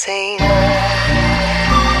all the same.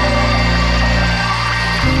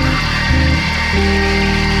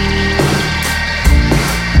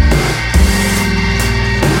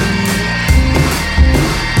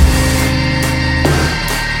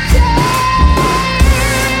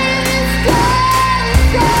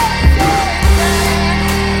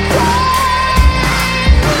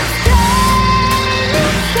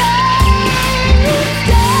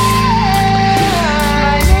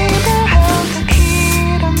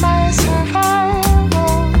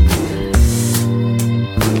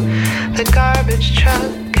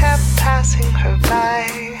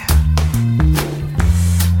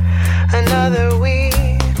 Another week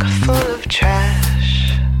full of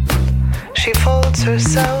trash. She folds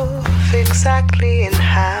herself exactly in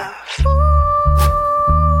half.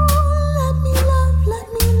 Let me love, let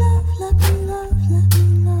me love, let me love, let me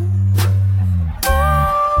love.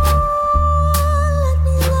 Let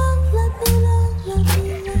me love, let me love, let me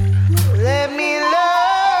love. Let me love.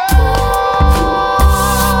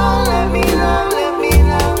 Let me love, let me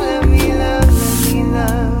love, let me love, let me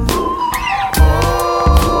love.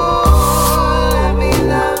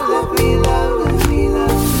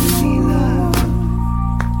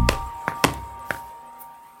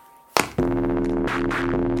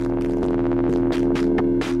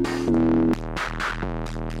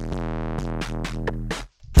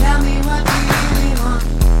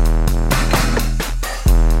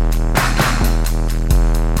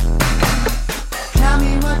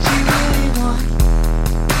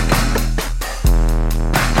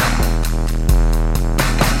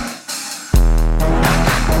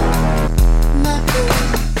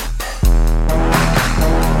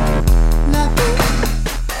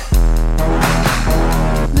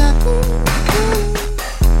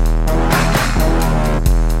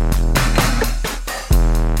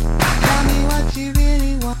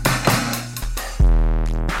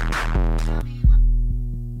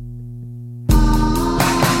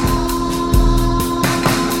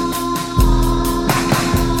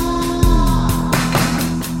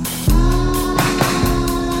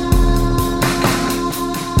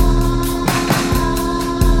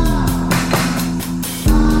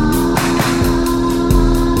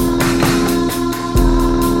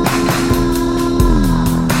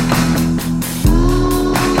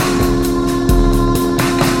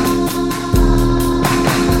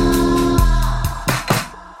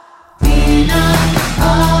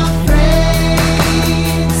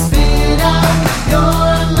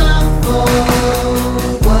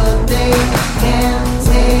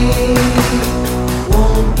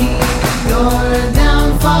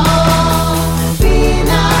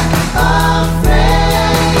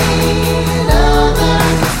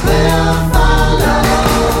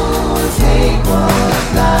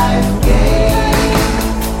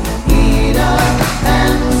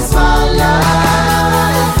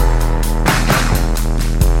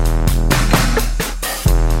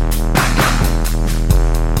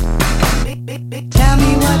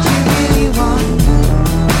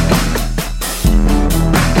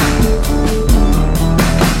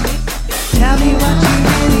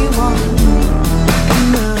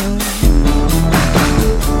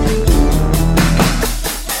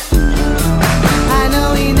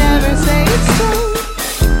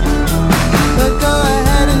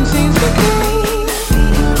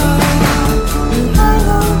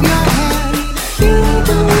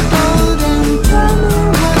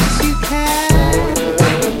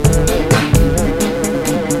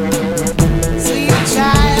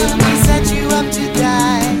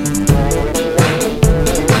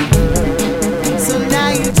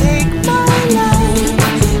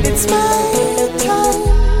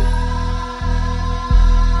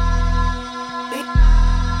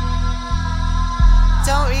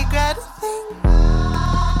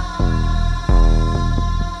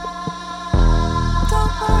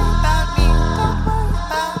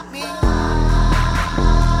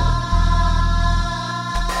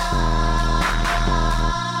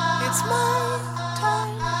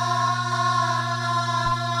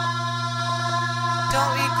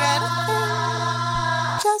 regret a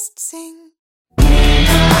thing. Just sing.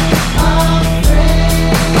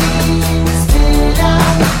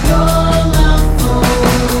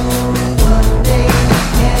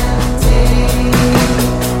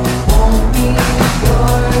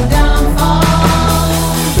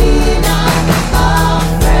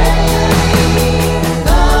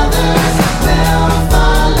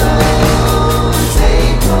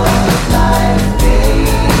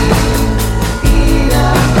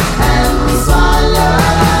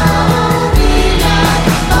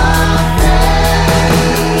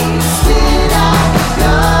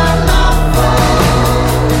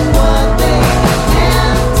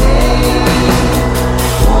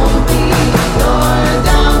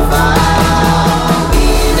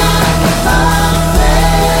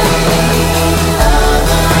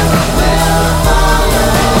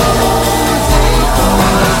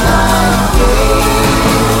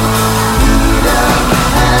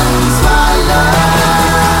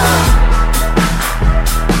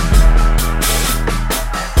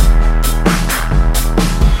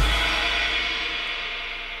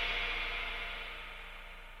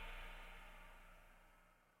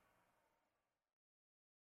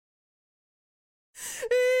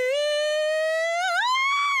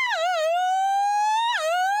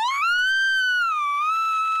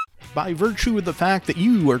 By virtue of the fact that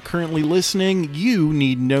you are currently listening, you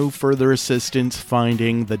need no further assistance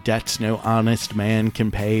finding the Debts No Honest Man Can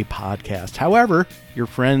Pay podcast. However, your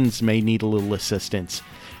friends may need a little assistance.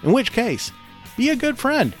 In which case, be a good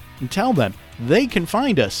friend and tell them they can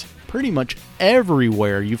find us pretty much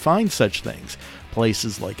everywhere you find such things.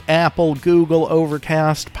 Places like Apple, Google,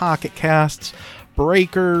 Overcast, Pocket Casts,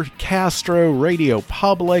 Breaker, Castro, Radio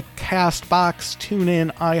Public, CastBox,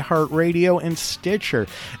 TuneIn, iHeartRadio, and Stitcher.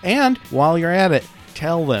 And while you're at it,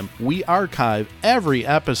 tell them we archive every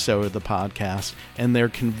episode of the podcast, and they're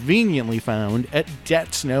conveniently found at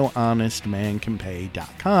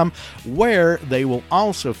debtsnohonestmancanpay.com, where they will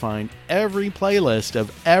also find every playlist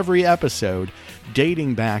of every episode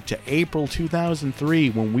dating back to April 2003,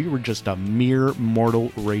 when we were just a mere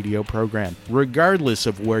mortal radio program. Regardless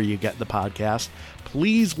of where you get the podcast,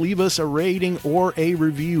 please leave us a rating or a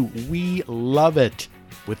review. We love it.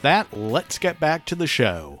 With that, let's get back to the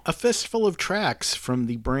show. A fistful of tracks from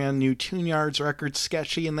the brand new Tune Yards record,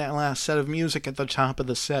 Sketchy, and that last set of music at the top of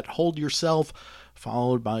the set, Hold Yourself,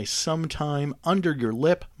 followed by Sometime, Under Your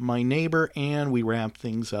Lip, My Neighbor, and we wrap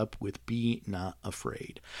things up with Be Not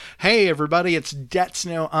Afraid. Hey everybody, it's Debts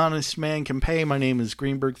No Honest Man Can Pay. My name is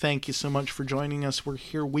Greenberg. Thank you so much for joining us. We're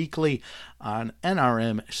here weekly on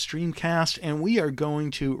NRM Streamcast, and we are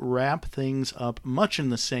going to wrap things up much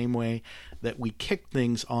in the same way that we kicked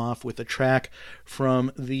things off with a track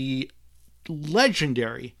from the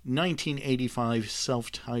legendary 1985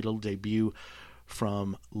 self-titled debut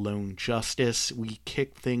from Lone Justice. We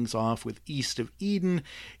kicked things off with East of Eden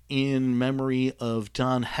in memory of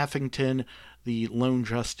Don Heffington, the Lone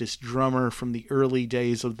Justice drummer from the early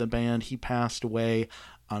days of the band. He passed away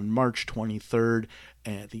on March 23rd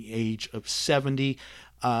at the age of 70.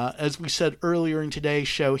 As we said earlier in today's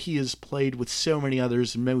show, he has played with so many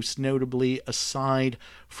others, most notably, aside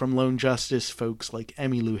from Lone Justice, folks like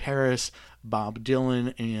Emmylou Harris, Bob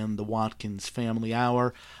Dylan, and the Watkins Family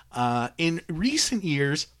Hour. In recent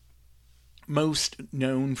years, most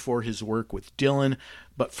known for his work with Dylan,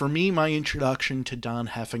 but for me, my introduction to Don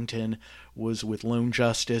Heffington was with Lone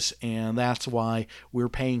Justice, and that's why we're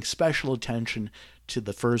paying special attention to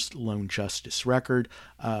the first Lone Justice record.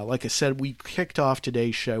 Like I said, we kicked off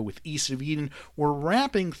today's show with East of Eden. We're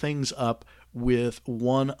wrapping things up with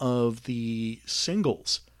one of the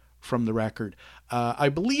singles from the record. I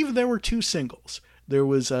believe there were two singles. There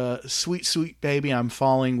was Sweet Sweet Baby, I'm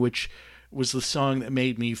Falling, which was the song that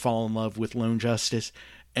made me fall in love with Lone Justice.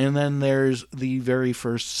 And then there's the very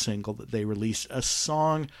first single that they released, a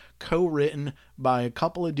song co-written by a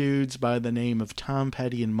couple of dudes by the name of Tom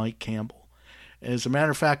Petty and Mike Campbell. As a matter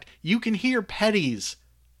of fact, you can hear Petty's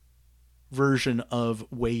version of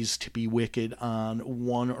Ways to Be Wicked on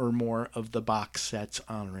one or more of the box sets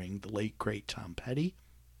honoring the late, great Tom Petty.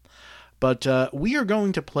 But we are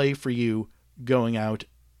going to play for you, going out,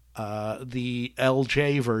 the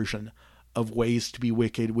LJ version of Ways to Be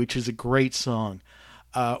Wicked, which is a great song.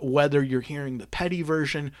 Whether you're hearing the Petty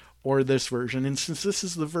version or this version, and since this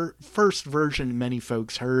is the first version many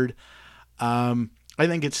folks heard, I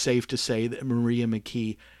think it's safe to say that Maria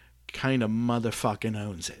McKee kind of motherfucking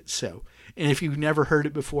owns it. So, and if you've never heard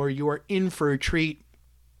it before, you are in for a treat.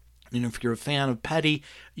 And if you're a fan of Petty,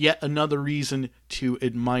 yet another reason to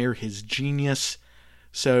admire his genius.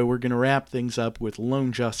 So we're going to wrap things up with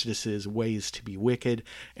Lone Justice's Ways to be Wicked.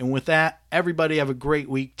 And with that, everybody have a great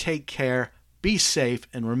week. Take care. Be safe.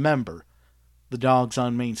 And remember, the dogs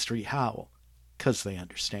on Main Street howl 'cause they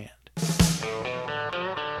understand.